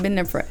bakery been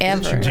there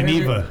forever.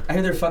 Geneva. I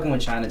hear they're fucking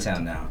with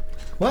Chinatown now.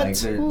 What? Like,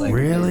 they're, like,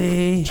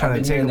 Really? Trying I've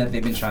to been hearing take that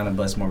they've been trying to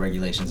bust more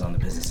regulations on the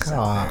businesses.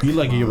 God. You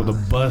like you're able to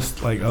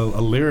bust like a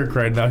lyric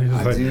right now. You're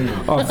just like, do.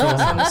 oh, That's what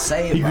so I'm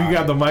saying. you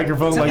got the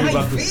microphone Tell like me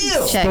you're how about you to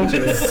feel. Check.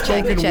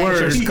 spoken Check.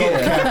 word. Skull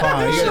cap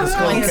on. You got a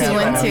skull One, cap two,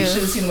 on. one, two. You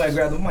should have seen when I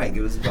grabbed the mic.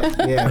 It was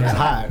fucking Yeah, it was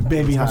hot.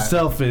 Baby, I'm Hot.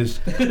 selfish.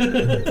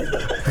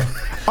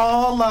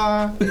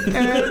 Hola.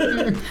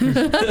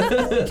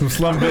 From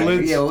Slum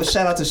Village. Yeah, well,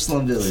 shout out to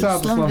Slum Village. Shout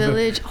out to Slum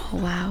Village. Oh,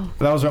 wow.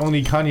 That was our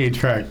only Kanye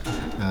track.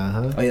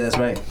 Uh-huh. Oh yeah, that's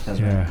right. That's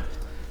right. Yeah.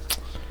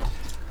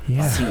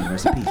 Yeah. Team,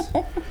 rest in peace.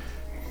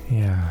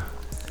 Yeah.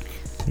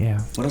 Yeah.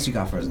 What else you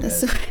got for us,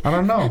 guys? I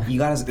don't know. You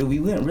got us. We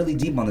went really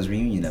deep on this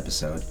reunion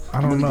episode.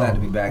 I don't I'm really know. glad to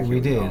be back.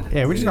 We here. did.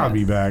 Yeah, we're just not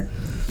be back.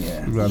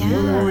 Yeah. We're glad to be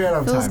Where we back. at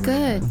on Feels time?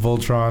 good.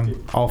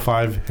 Voltron, all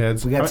 5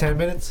 heads. We got 10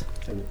 minutes?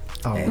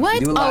 Oh. Hey, What?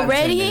 we do a live in 10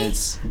 Already?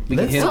 minutes. We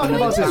Let's can hit talk it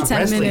about with this 10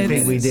 wrestling minutes.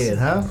 thing we did,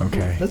 huh?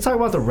 Okay. Let's talk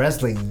about the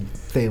wrestling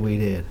thing we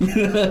did.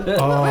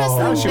 Oh,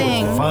 wrestling Shit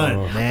thing. was fun,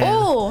 man.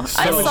 Oh, I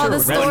saw the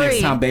Next story.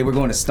 time, babe, we're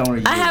going to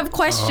Stoner. I have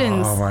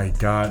questions. Oh my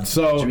God.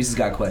 So Teresa's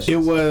got questions.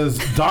 it was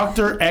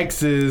Dr.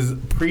 X's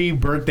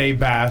pre-birthday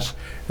bash,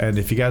 and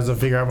if you guys don't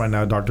figure out right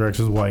now, Dr. X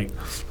is white.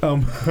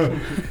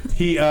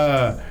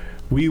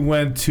 We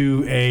went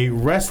to a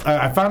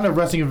I found a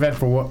wrestling event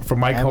for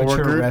my Amateur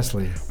coworker,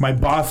 wrestling. my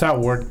boss at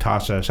work,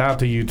 Tasha. Shout out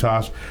to you,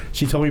 Tosh.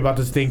 She told me about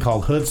this thing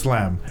called Hood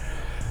Slam.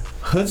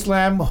 Hood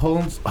Slam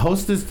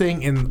hosts this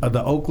thing in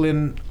the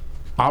Oakland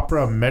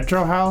Opera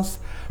Metro House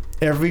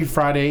every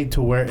Friday to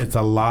where it's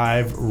a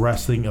live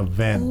wrestling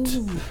event.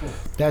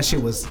 That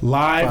shit was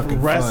Live fucking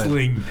fun.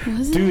 wrestling,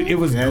 dude. It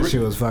was That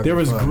shit was fucking there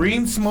was fun.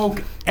 green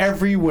smoke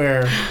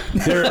everywhere.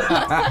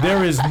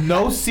 There is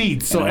no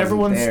seats, so And I wasn't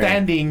everyone's there.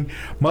 standing.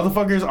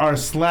 Motherfuckers are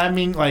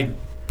slamming, like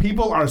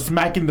people are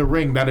smacking the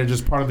ring that are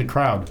just part of the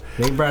crowd.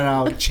 They brought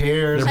out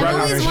chairs. I've They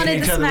always hit wanted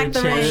each to other smack with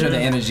the ring. I'm chairs. sure the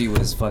energy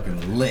was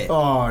fucking lit.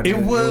 Oh, dude,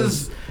 It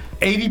was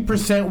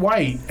 80%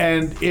 white,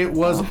 and it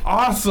was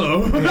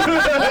awesome.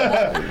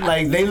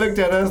 like they looked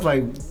at us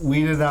like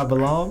we did not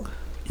belong.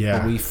 Yeah.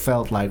 But we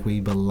felt like we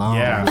belonged.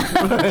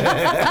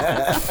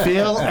 Yeah.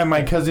 Phil and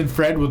my cousin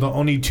Fred were the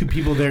only 2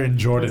 people there in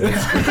Jordan.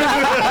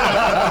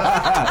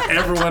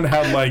 Everyone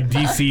had like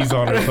DCs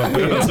on or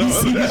something.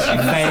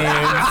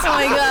 Fans. Oh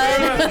my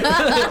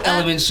God.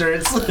 Element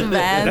shirts. That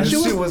Vans.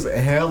 shit was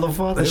hella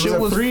fun. It was a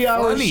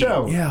 3-hour funny.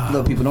 show. Yeah.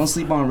 Look, people, don't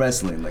sleep on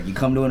wrestling. Like, you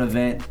come to an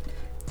event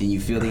and you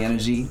feel the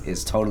energy,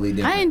 it's totally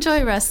different. I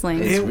enjoy wrestling.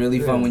 It's really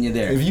fun when you're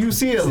there. If you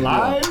see it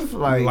live,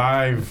 like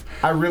Live.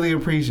 I really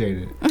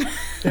appreciate it.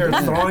 They're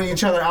throwing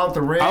each other out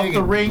the ring. Out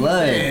the ring.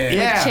 Blood.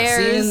 Yeah.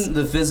 Chairs. Seeing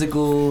the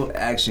physical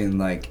action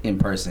like in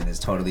person is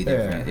totally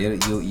different.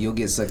 You'll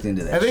get sucked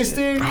into that. And they shit.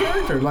 stay in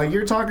character. Like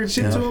you're talking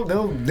shit to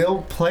them,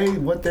 they'll play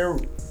what their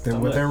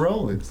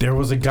role is. There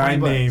was a guy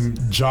 $20. named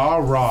Ja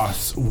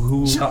Ross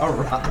who Ja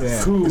Ross.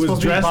 Yeah. Who It's was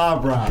supposed to be dressed-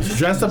 Bob Ross.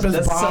 dressed up as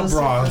That's Bob so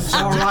Ross.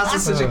 Ja Ross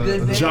is such a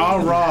good name. Ja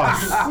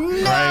Ross.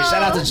 Right?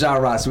 Shout out to Ja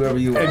Ross, whoever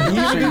you are. And he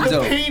I'm sure did you're the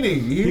dope.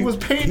 painting. He was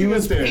painting. He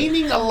was us there.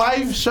 painting a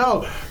live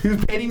show. He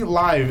was painting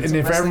live, and a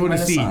if wrestling everyone to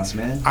see, renaissance,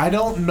 man. I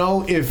don't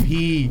know if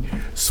he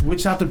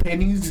switched out the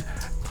paintings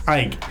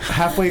like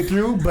halfway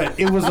through, but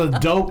it was a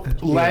dope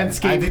I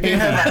landscape think, they painting.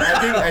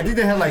 had, I think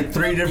they had like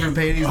 3 different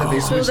paintings that they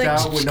switched like,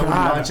 out with no one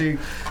God. watching.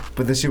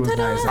 But the shit was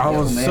nice. I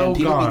was Man, so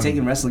people gone. be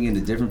taking wrestling into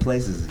different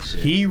places and shit.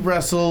 He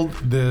wrestled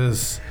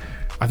this.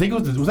 I think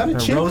it was that a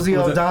chick? Rosie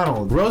Was it-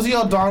 O'Donnell Rosie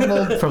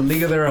O'Donnell from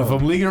League of Their Own.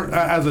 from League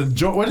as a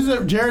what is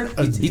it, Jared?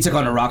 He took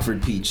on a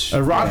Rockford Peach.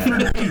 A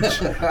Rockford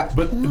Peach,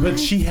 but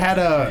she had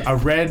a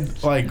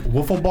red like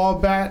wiffle ball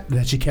bat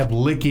that she kept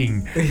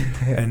licking,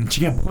 and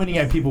she kept pointing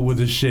at people with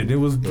this shit. It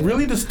was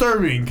really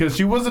disturbing because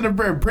she wasn't a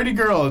very pretty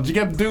girl and she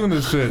kept doing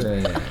this shit.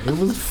 Yeah, it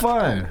was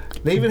fun.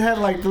 They even had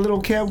like the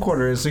little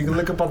camcorders so you can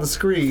look up on the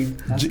screen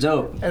That's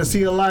dope. and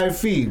see a live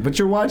feed. But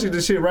you're watching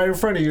this shit right in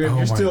front of you and Oh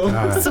you're my still.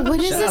 God. So what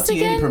is Shout out this to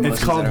any again? promotions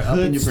It's called that are up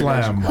in Hood your Slam.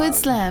 production Hood quality.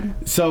 Slam.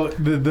 So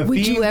the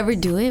Would theme, you ever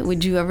do it?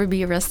 Would you ever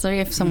be a wrestler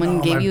if someone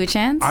No, gave you a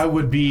chance? I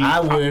would be. I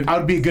would. I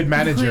would be a good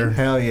manager.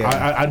 Hell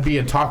yeah. I'd be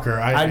a talker.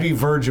 I'd be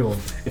Virgil.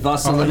 If I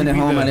was still Oh, living you'd at be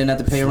home, the I didn't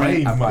have to pay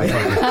rent. slave, I'd probably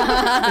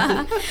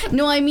motherfucker.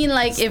 No, I mean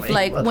like if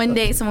like one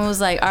day someone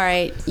was like, "All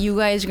right, you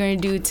guys are gonna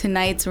do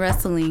tonight's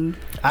wrestling."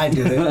 I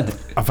did it.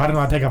 If I don't know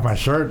how to take off my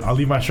shirt, I'll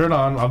leave my shirt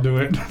on. I'll do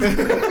it.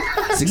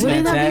 6-man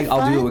Wouldn't that tag. be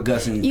I'll do it fun? with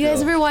Gus and You guys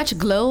Phil. ever watch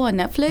Glow on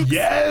Netflix?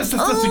 Yes,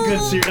 that's such a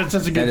good series. That's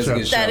such a That good is a show.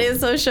 good show. That is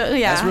so show.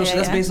 Yeah, That's real. yeah,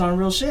 That's yeah. based on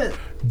real shit.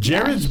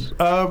 Jared's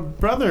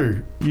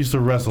brother used to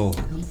wrestle.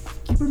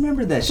 You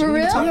remember that shit? For We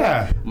real? talk-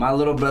 Yeah. My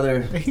little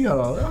brother.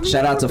 Yo,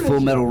 Shout out to Full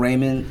Metal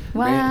Raymond.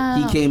 Wow.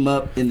 He came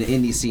up in the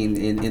indie scene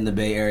in the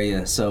Bay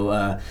Area.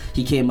 So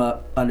he came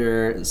up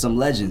under some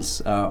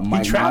legends.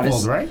 Mike traveled,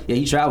 Modest. right? Yeah,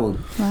 he traveled.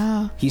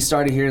 Wow. He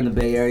started here in the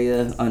Bay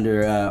Area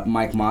under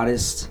Mike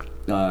Modest.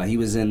 He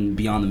was in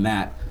Beyond the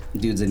Mat.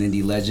 Dude's an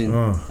indie legend.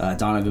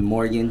 Donovan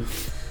Morgan.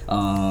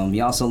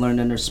 He also learned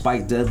under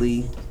Spike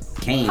Dudley.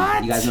 Kane.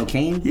 What? You guys know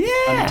Kane? Yeah.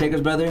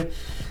 Undertaker's brother.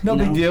 No You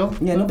big know? deal.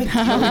 Yeah, no big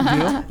deal.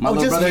 My little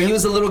just brother, him? he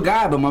was a little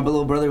guy, but my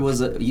little brother he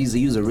was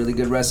a really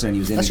good wrestler and he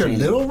was That's your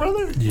entertaining. little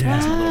brother? Yeah.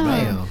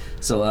 Damn.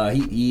 So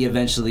he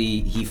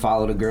eventually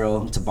followed a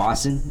girl to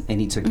Boston and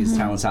he took his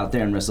talents out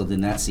there and wrestled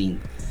in that scene.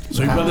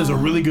 So your brother's a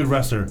really good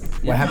wrestler.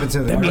 What happened to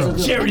the That means girl?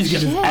 Jerry's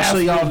getting his I'll ass show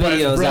you all kicked by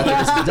his videos brother.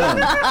 after this is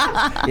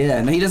done.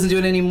 Yeah, no, he doesn't do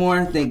it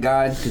anymore, thank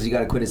God, because you got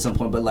to quit at some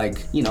point. But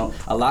like, you know,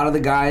 a lot of the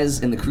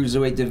guys in the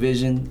cruiserweight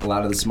division, a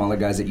lot of the smaller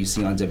guys that you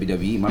see on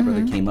WWE, my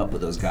brother came up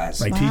with those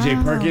guys. Like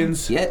TJ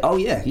Perkins. Yeah, oh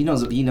yeah, he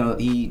knows.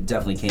 He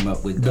definitely came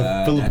up with The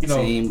that Filipino-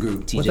 same group,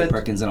 what's TJ that-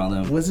 Perkins and all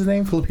them. What's his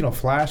name? Filipino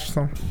Flash or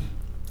something?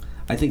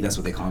 I think that's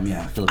what they call him.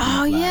 Yeah, Filipino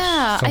Oh Flash.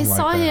 yeah, I Something like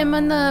saw that. him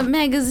on the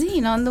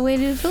magazine on the way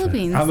to the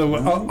Philippines.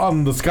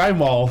 On the Sky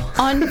Mall.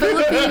 on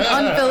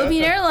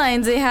Philippine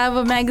Airlines, they have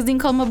a magazine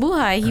called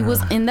Mabuhay. He was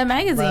in the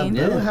magazine.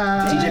 Yeah,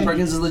 TJ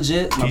Perkins is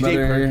legit. My TJ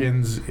brother,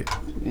 Perkins.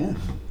 yeah,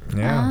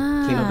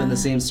 Yeah. came up in the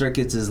same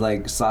circuits as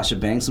like Sasha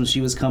Banks when she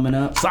was coming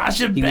up.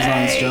 Sasha He was on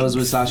Banks. shows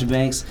with Sasha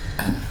Banks.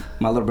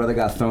 My little brother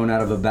got thrown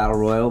out of a battle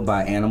royal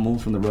by Animal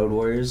from the Road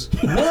Warriors.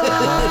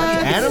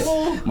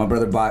 Animal? My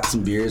brother bought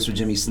some beers for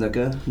Jimmy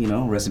Snuka. You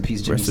know, rest in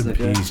peace, Jimmy Rest in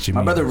Snuka. peace, Jimmy.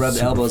 My brother rubbed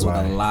elbows with a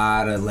Superfly.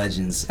 lot of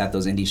legends at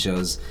those indie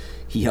shows.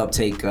 He helped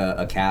take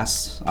a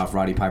cast off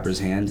Roddy Piper's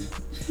hand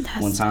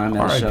one time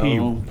at a show.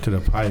 R.I.P. to the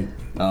pipe.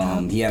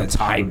 He had a talk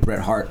pipe. with Bret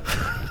Hart.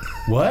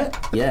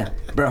 What? Yeah,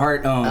 Bret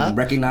Hart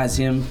recognized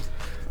him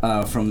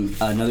from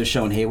another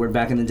show in Hayward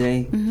back in the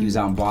day. He was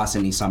out in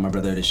Boston. He saw my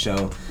brother at a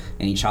show,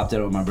 and he chopped it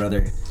up with my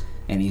brother.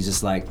 And he's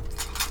just like,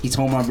 he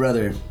told my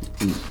brother,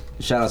 and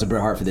shout out to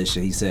Bret Hart for this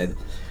shit. He said,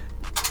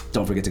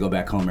 "Don't forget to go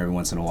back home every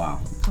once in a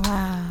while."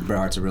 Wow. Bret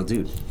Hart's a real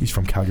dude. He's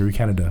from Calgary,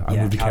 Canada. I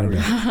moved to Calgary.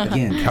 Canada.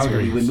 Again, that's where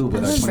Calgary. we would move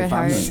with I our love Bret 25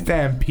 Hart. million.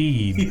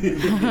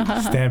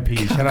 Stampede.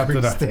 Stampede. Shout out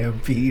to the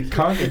Stampede.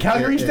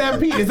 Calgary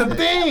Stampede. It's a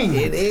thing.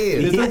 It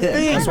is. It's a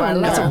thing. That's why I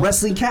That's a laugh.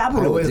 wrestling I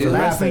capital, always dude.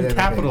 laugh. Wrestling at it.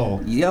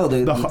 capital. Yo,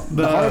 the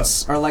The-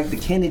 Harts are like the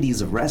Kennedys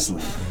of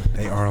wrestling.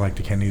 They are like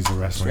the Kennedys of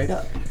wrestling. Straight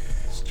up.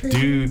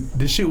 Dude,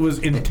 this shit was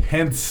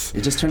intense.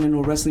 It just turned into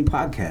a wrestling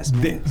podcast,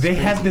 man. They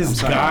had I'm this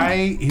sorry.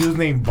 guy. He was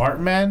named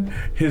Bartman.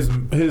 His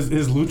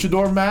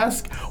luchador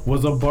mask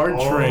was a BART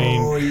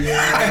train. Oh,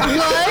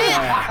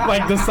 yeah.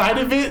 Like the side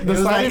of it, the It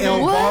was side like of El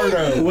it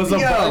Bardo. was a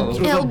Yo. BART, was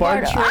a El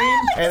BART Bardo. train.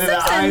 And then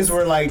the eyes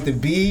were like the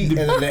B and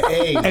then the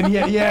A. And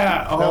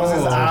yeah. That was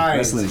his eyes.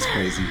 Wrestling is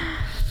crazy.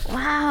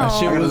 Wow. That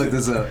shit I'm gonna was- look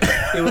this up.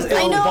 It was I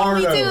El know,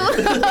 Bardo. me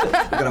too.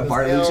 Got a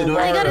Bart El luchador.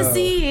 I gotta Bardo.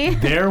 see.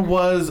 There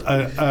was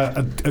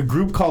a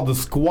group called the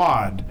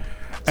Squad.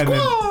 And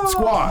then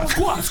squad,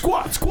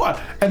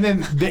 and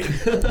then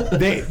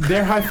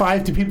they're high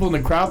five to people in the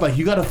crowd. Like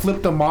you gotta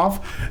flip them off,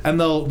 and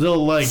they'll flip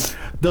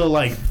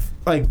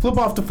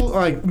off the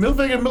like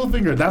middle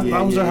finger. That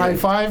was their high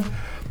five.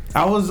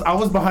 I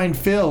was behind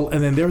Phil,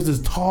 and then there was this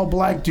tall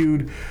black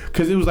dude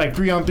because it was like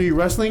 3-on-3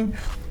 wrestling,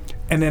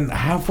 and then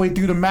halfway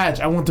through the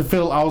match, I went to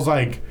Phil. I was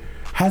like,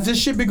 has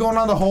this shit been going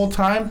on the whole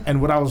time? And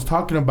what I was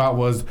talking about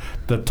was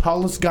the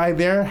tallest guy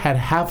there had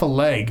half a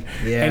leg,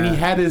 and he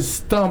had his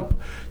stump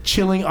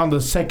chilling on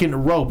the second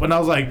rope. And I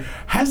was like,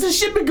 has this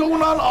shit been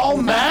going on all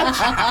match?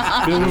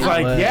 It was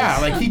like, yeah,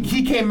 like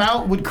he came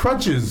out with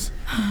crutches.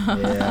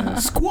 Yeah.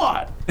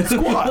 Squat,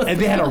 and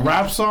they had a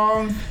rap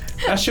song.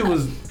 That shit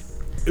was.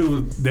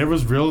 There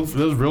was real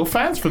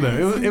fans for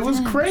them. It was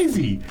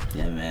crazy.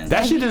 Yeah, man.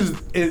 That shit is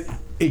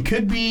it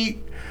could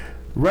be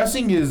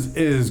wrestling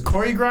is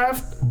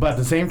choreographed, but at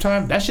the same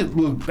time that shit's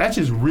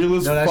real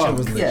as No, that fuck. shit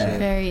was legit. Yeah.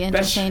 Very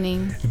That's-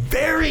 entertaining.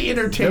 Very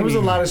entertaining. There was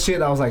a lot of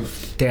shit I was like,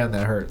 damn,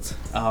 that hurts.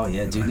 Oh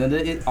yeah, dude.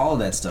 No, all of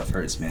that stuff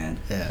hurts, man.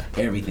 Yeah.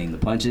 Everything, the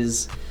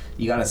punches.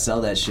 You gotta sell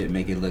that shit,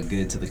 make it look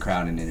good to the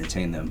crowd and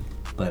entertain them.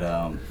 But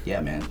yeah,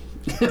 man.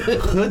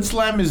 Hood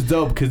Slam is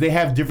dope because they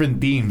have different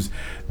themes.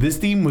 This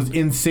theme was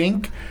in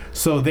sync,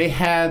 so they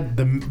had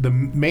the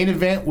main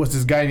event was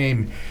this guy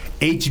named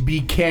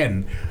HB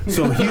Ken.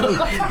 So he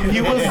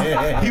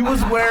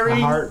was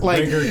wearing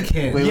like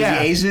Ken. Wait, was he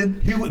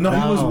Asian? He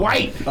was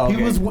white.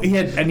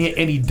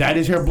 Okay. He dyed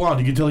his hair blonde.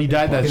 You can tell he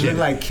dyed that He shit. looked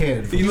like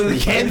Ken. He looked like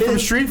Ken from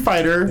Street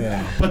Fighter,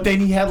 Yeah. but then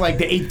he had like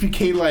the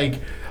HBK like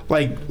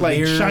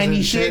Layers shiny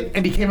and shit, shit.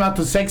 and he came out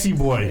the sexy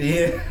boy.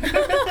 Yeah.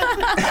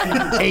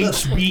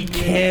 HB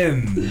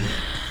Ken.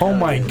 Oh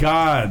my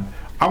god.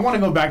 I want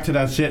to go back to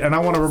that shit, and I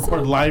want to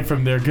record live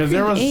from there because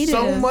there was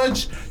so creative.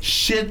 much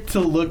shit to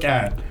look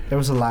at. There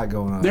was a lot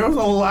going on. There was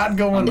a lot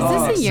going Is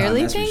on. this a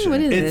yearly that's for thing? sure.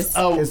 What is It's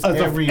this?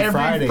 every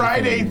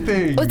Friday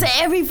thing. Oh, it's an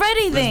every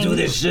Friday thing. do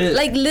this shit.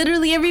 Like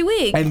literally every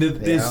week. And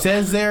it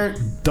says there,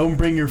 don't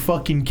bring your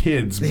fucking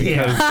kids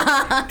because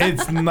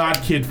it's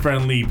not kid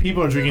friendly.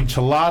 People are drinking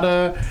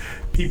chelada.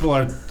 People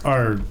are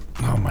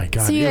oh my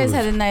god. So you it guys was-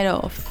 had a night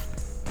off.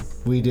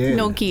 We did.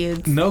 No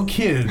kids. no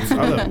kids.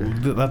 I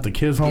let the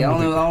kids home. Yeah, I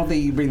with don't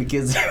think you bring the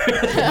kids. the-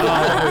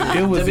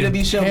 it was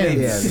WWE show, intense.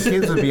 baby. Yeah, the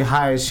kids would be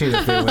high as shit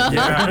if they went.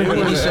 Yeah, it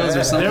Indie was, shows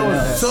or something there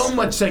was else. so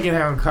much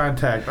secondhand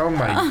contact. Oh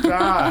my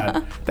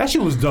god, that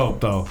shit was dope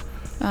though.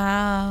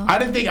 Wow. I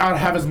didn't think I'd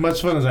have as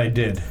much fun as I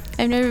did.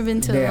 I've never been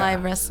to a Yeah.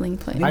 live wrestling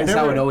place. That's how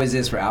never- it always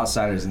is for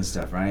outsiders and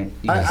stuff, right?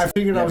 You I just-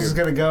 figured I was you just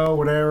have gonna go,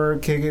 whatever,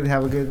 kick it,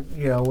 have a good,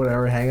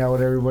 whatever, hang out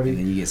with your- everybody. and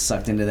then you get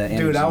sucked into that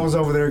energy. Dude, I was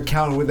over there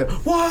counting with them.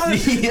 1,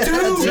 2, Yeah,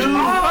 dude,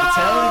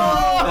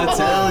 I'm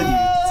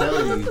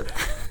telling you.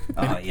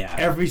 Oh yeah.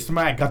 Every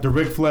smack got the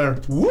Ric Flair.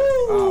 Woo!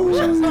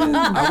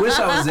 I wish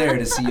I was there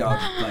to see y'all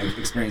like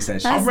experience that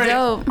shit. That's I'm ready.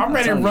 dope. I'm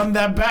ready to telling you. run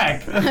that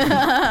back.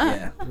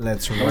 Yeah.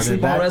 Let's run Don't it sleep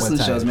on back wrestling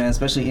one shows, time. man,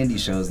 especially indie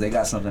shows. They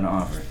got something to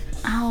offer.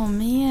 Oh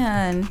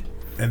man.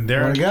 And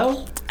there, Wanna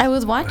go? I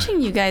was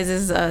watching you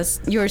guys'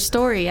 your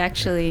story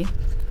actually.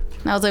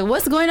 And I was like,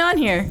 what's going on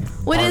here?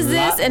 What A is lot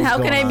this? And was how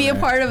can going I on be a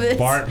there. part of this?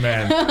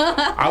 Bartman.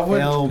 I would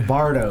El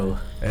Bardo.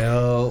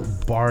 El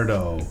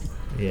Bardo.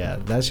 Yeah,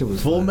 that shit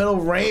was Full fun. Metal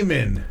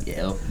Raymond.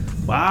 Yeah.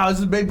 Wow, is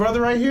this big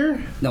brother right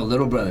here? No,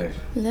 little brother.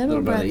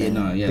 Little brother. Yeah,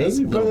 no, yeah. Baby it's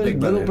brother, big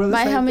little brother.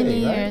 By same how many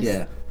thing, right? years?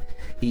 Yeah.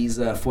 He's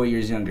 4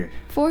 years younger.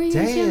 4 years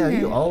Damn, younger.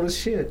 you old as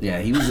shit. Yeah,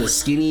 he was a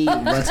skinny,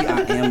 runty.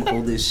 I am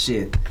old as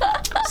shit.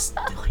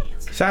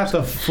 Shout out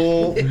to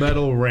Full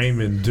Metal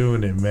Raymond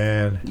doing it,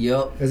 man.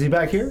 Yup. Is he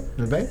back here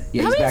in the Bay?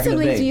 Yeah, How he's many back in the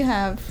siblings Bay. do you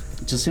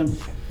have? Just him.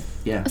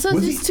 Yeah. So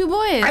Was it's just he- 2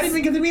 boys. I didn't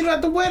even get to meet him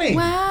at the wedding.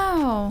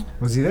 Wow.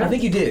 Was he there? I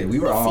think you did. We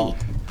were all.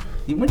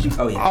 Weren't you?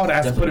 Oh yeah. Oh,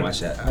 that's definitely put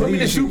watch it. that. Put me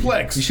to You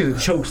suplex. should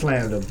have choke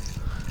slammed him.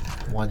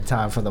 One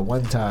time for the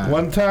one time.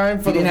 One time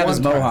for He didn't the have one his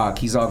time. mohawk.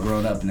 He's all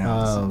grown up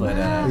now. But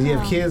Does he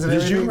have kids and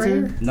Did you everything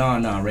right too? here?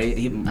 no,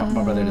 Ray.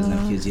 My brother doesn't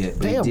have kids yet.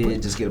 But Damn, he but-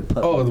 did just get a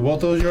puppy. Oh, the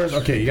both those yours?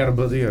 Okay, you got a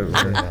buzz.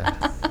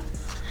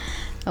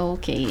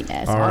 Okay,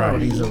 that's All I right. don't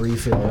need a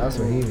refill. That's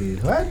what he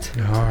needs. What?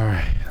 All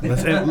right,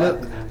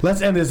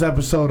 let's end this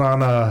episode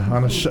on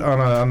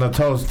a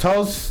toast.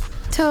 toast.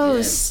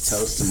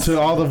 Toast To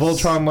all the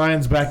Voltron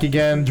Lions back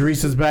again.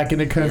 Teresa's back in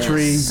the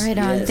country. Yes. Right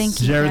on. Yes. Thank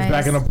you. Jared's guys.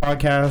 back in the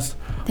podcast.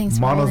 Thanks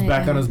for Mono's holding it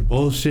back on down. his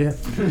bullshit.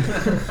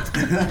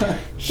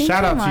 Shout you,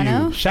 out to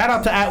Mono. you. Shout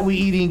out to at We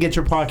Eating. Get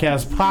your podcast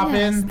Yes,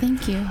 popping.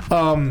 thank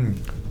you.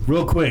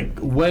 Real quick,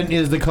 when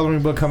is the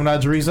coloring book coming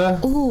out, Teresa?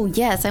 Oh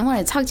yes, I want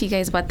to talk to you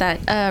guys about that.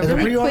 Is it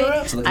Really pre-order quick,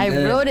 up? It's looking I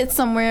good. wrote it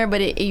somewhere,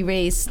 but it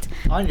erased.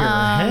 On your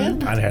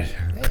hand?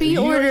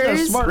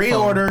 Pre-orders.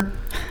 Pre-order.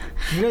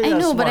 I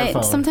know,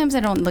 but sometimes I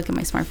don't look at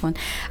my smartphone.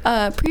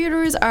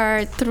 Pre-orders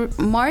are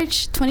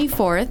March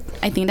 24th.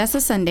 I think that's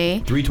a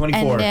Sunday. 3/24.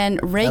 And then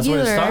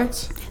regular.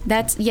 That's when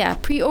it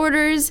starts?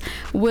 Pre-orders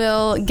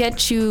will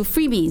get you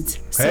freebies.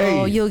 So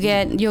Hey. you'll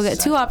get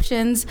 2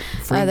 options: the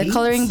Freebies?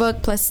 coloring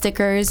book plus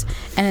stickers,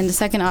 and then the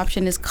second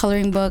option is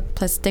coloring book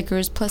plus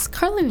stickers plus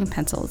coloring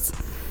pencils.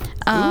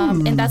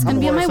 And that's going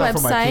to be on my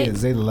For my website.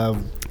 kids. They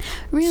love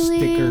Really?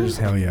 stickers.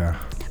 Hell yeah.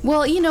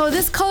 Well,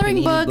 this coloring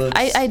Panini book,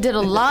 books. I did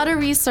a lot of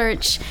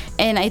research,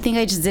 and I think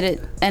I just did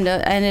it, and I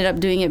ended up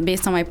doing it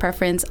based on my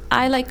preference.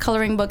 I like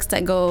coloring books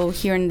that go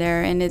here and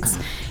there, and it's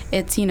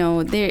they're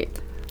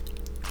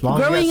As long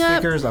as Growing you got up-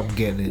 stickers, I'm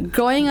getting it.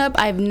 growing up.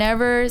 I've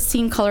never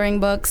seen coloring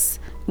books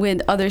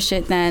with other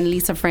shit than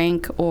Lisa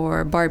Frank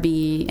or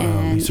Barbie,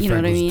 and Lisa you know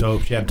Frank what I was mean.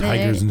 dope. She had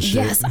tigers and shit.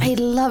 Yes, I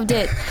loved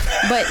it.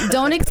 But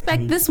don't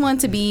expect this one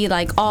to be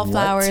like all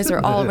flowers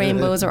or all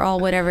rainbows or all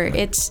whatever.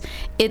 It's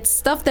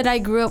stuff that I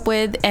grew up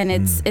with, and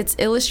it's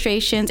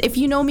illustrations. If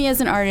you know me as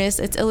an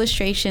artist, it's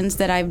illustrations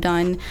that I've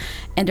done,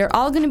 and they're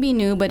all going to be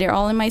new, but they're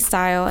all in my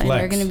style, and they're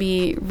Flex. going to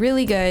be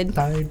really good.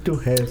 Time to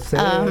have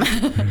sex.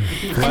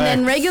 And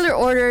then regular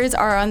orders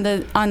are on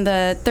the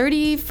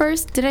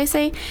 31st, did I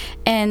say?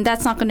 And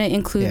that's not going to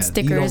include Yeah, you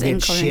stickers don't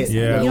and get colors. shit.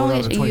 Yeah. You don't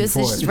On the get it's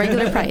just 24th.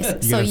 regular price. So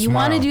get a you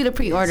want to smile. do the So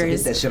pre-orders.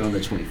 hit that shit on the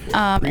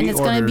 24th. And it's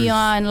going to be Pre-orders.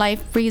 on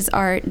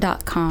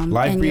lifebreezeart.com.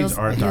 And you'll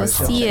Lifebreezeart.com.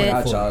 see Check it.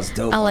 out y'all's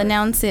dope I'll art.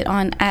 announce it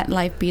on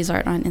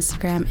 @lifebreezeart on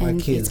Instagram My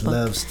and kids Facebook.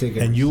 love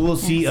stickers. And you will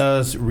see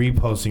us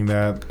reposting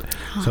that.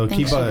 So thanks,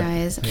 keep you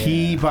guys.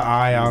 an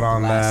eye out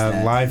on Blast that.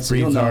 that. Live So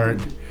you'll Breeds know.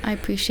 Art. I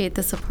appreciate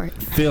the support.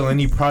 Phil,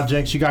 any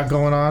projects you got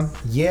going on?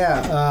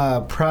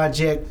 Yeah,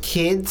 Project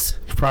Kids.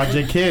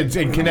 Project Kids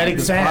and Kinetic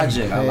This Sand.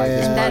 project. I like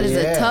this Yeah. That is yeah.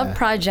 a tough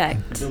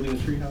project. Building a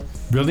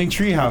treehouse. Building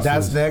treehouses.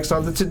 That's next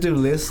on the to-do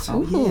list.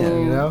 Ooh,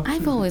 You know?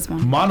 I've always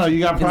wanted. Mono, you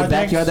got In the projects?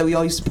 backyard that we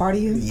all used to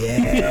party in.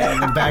 Yeah,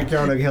 the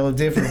backyard look hella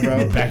different,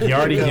 bro.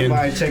 Backyardigan. Come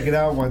by and check it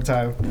out one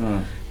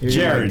time. You're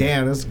Jared. like,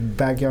 damn, this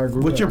backyard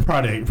grew What's your up.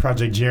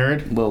 project,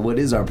 Jared? Well, what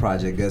is our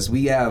project, Gus?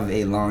 We have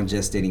a long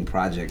gestating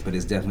project, but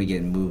it's definitely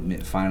getting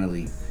movement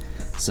finally.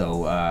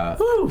 So And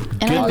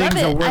Good I love things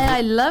are it. worth-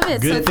 I love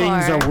it Good so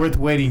things far. are worth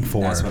waiting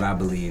for. that's what I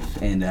believe,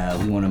 and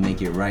we want to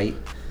make it right.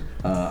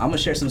 I'm gonna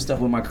share some stuff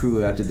with my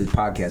crew after the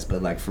podcast,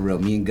 but like for real,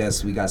 me and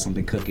Gus, we got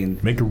something cooking.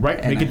 Make it right,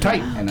 And make it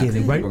tight. And I think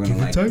people are gonna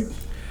like it.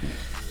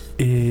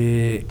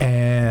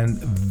 And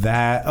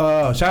that,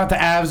 shout out to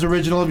Avs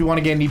Original if you want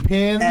to get any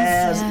pins.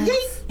 Yes.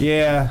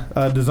 Yeah,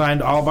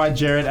 designed all by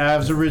Jared.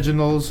 Avs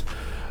Originals,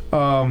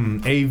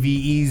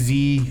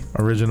 AVEZ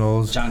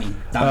Originals. Johnny.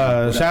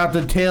 Shout out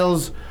to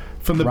Tales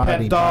from the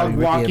Rodney, Pet Dog Bobby,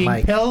 Ricky, and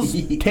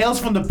Walking. Mike. Tales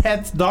from the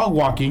Pets Dog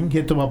Walking.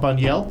 Hit them up on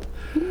Yelp.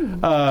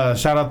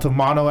 Shout out to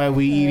Mono at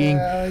We Eating.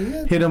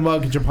 Hit him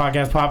up, get your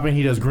podcast popping.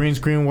 He does green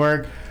screen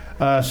work.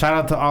 Shout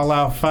out to All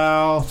Out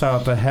Foul.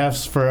 Shout out to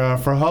Hefs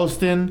for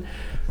hosting.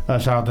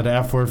 Shout out to the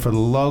F Word for the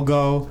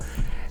logo.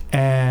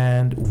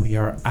 And we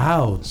are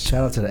out.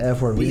 Shout out to the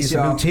F word. We need Peace,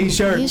 some new y'all.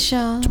 t-shirts. Peace,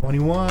 y'all.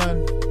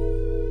 21.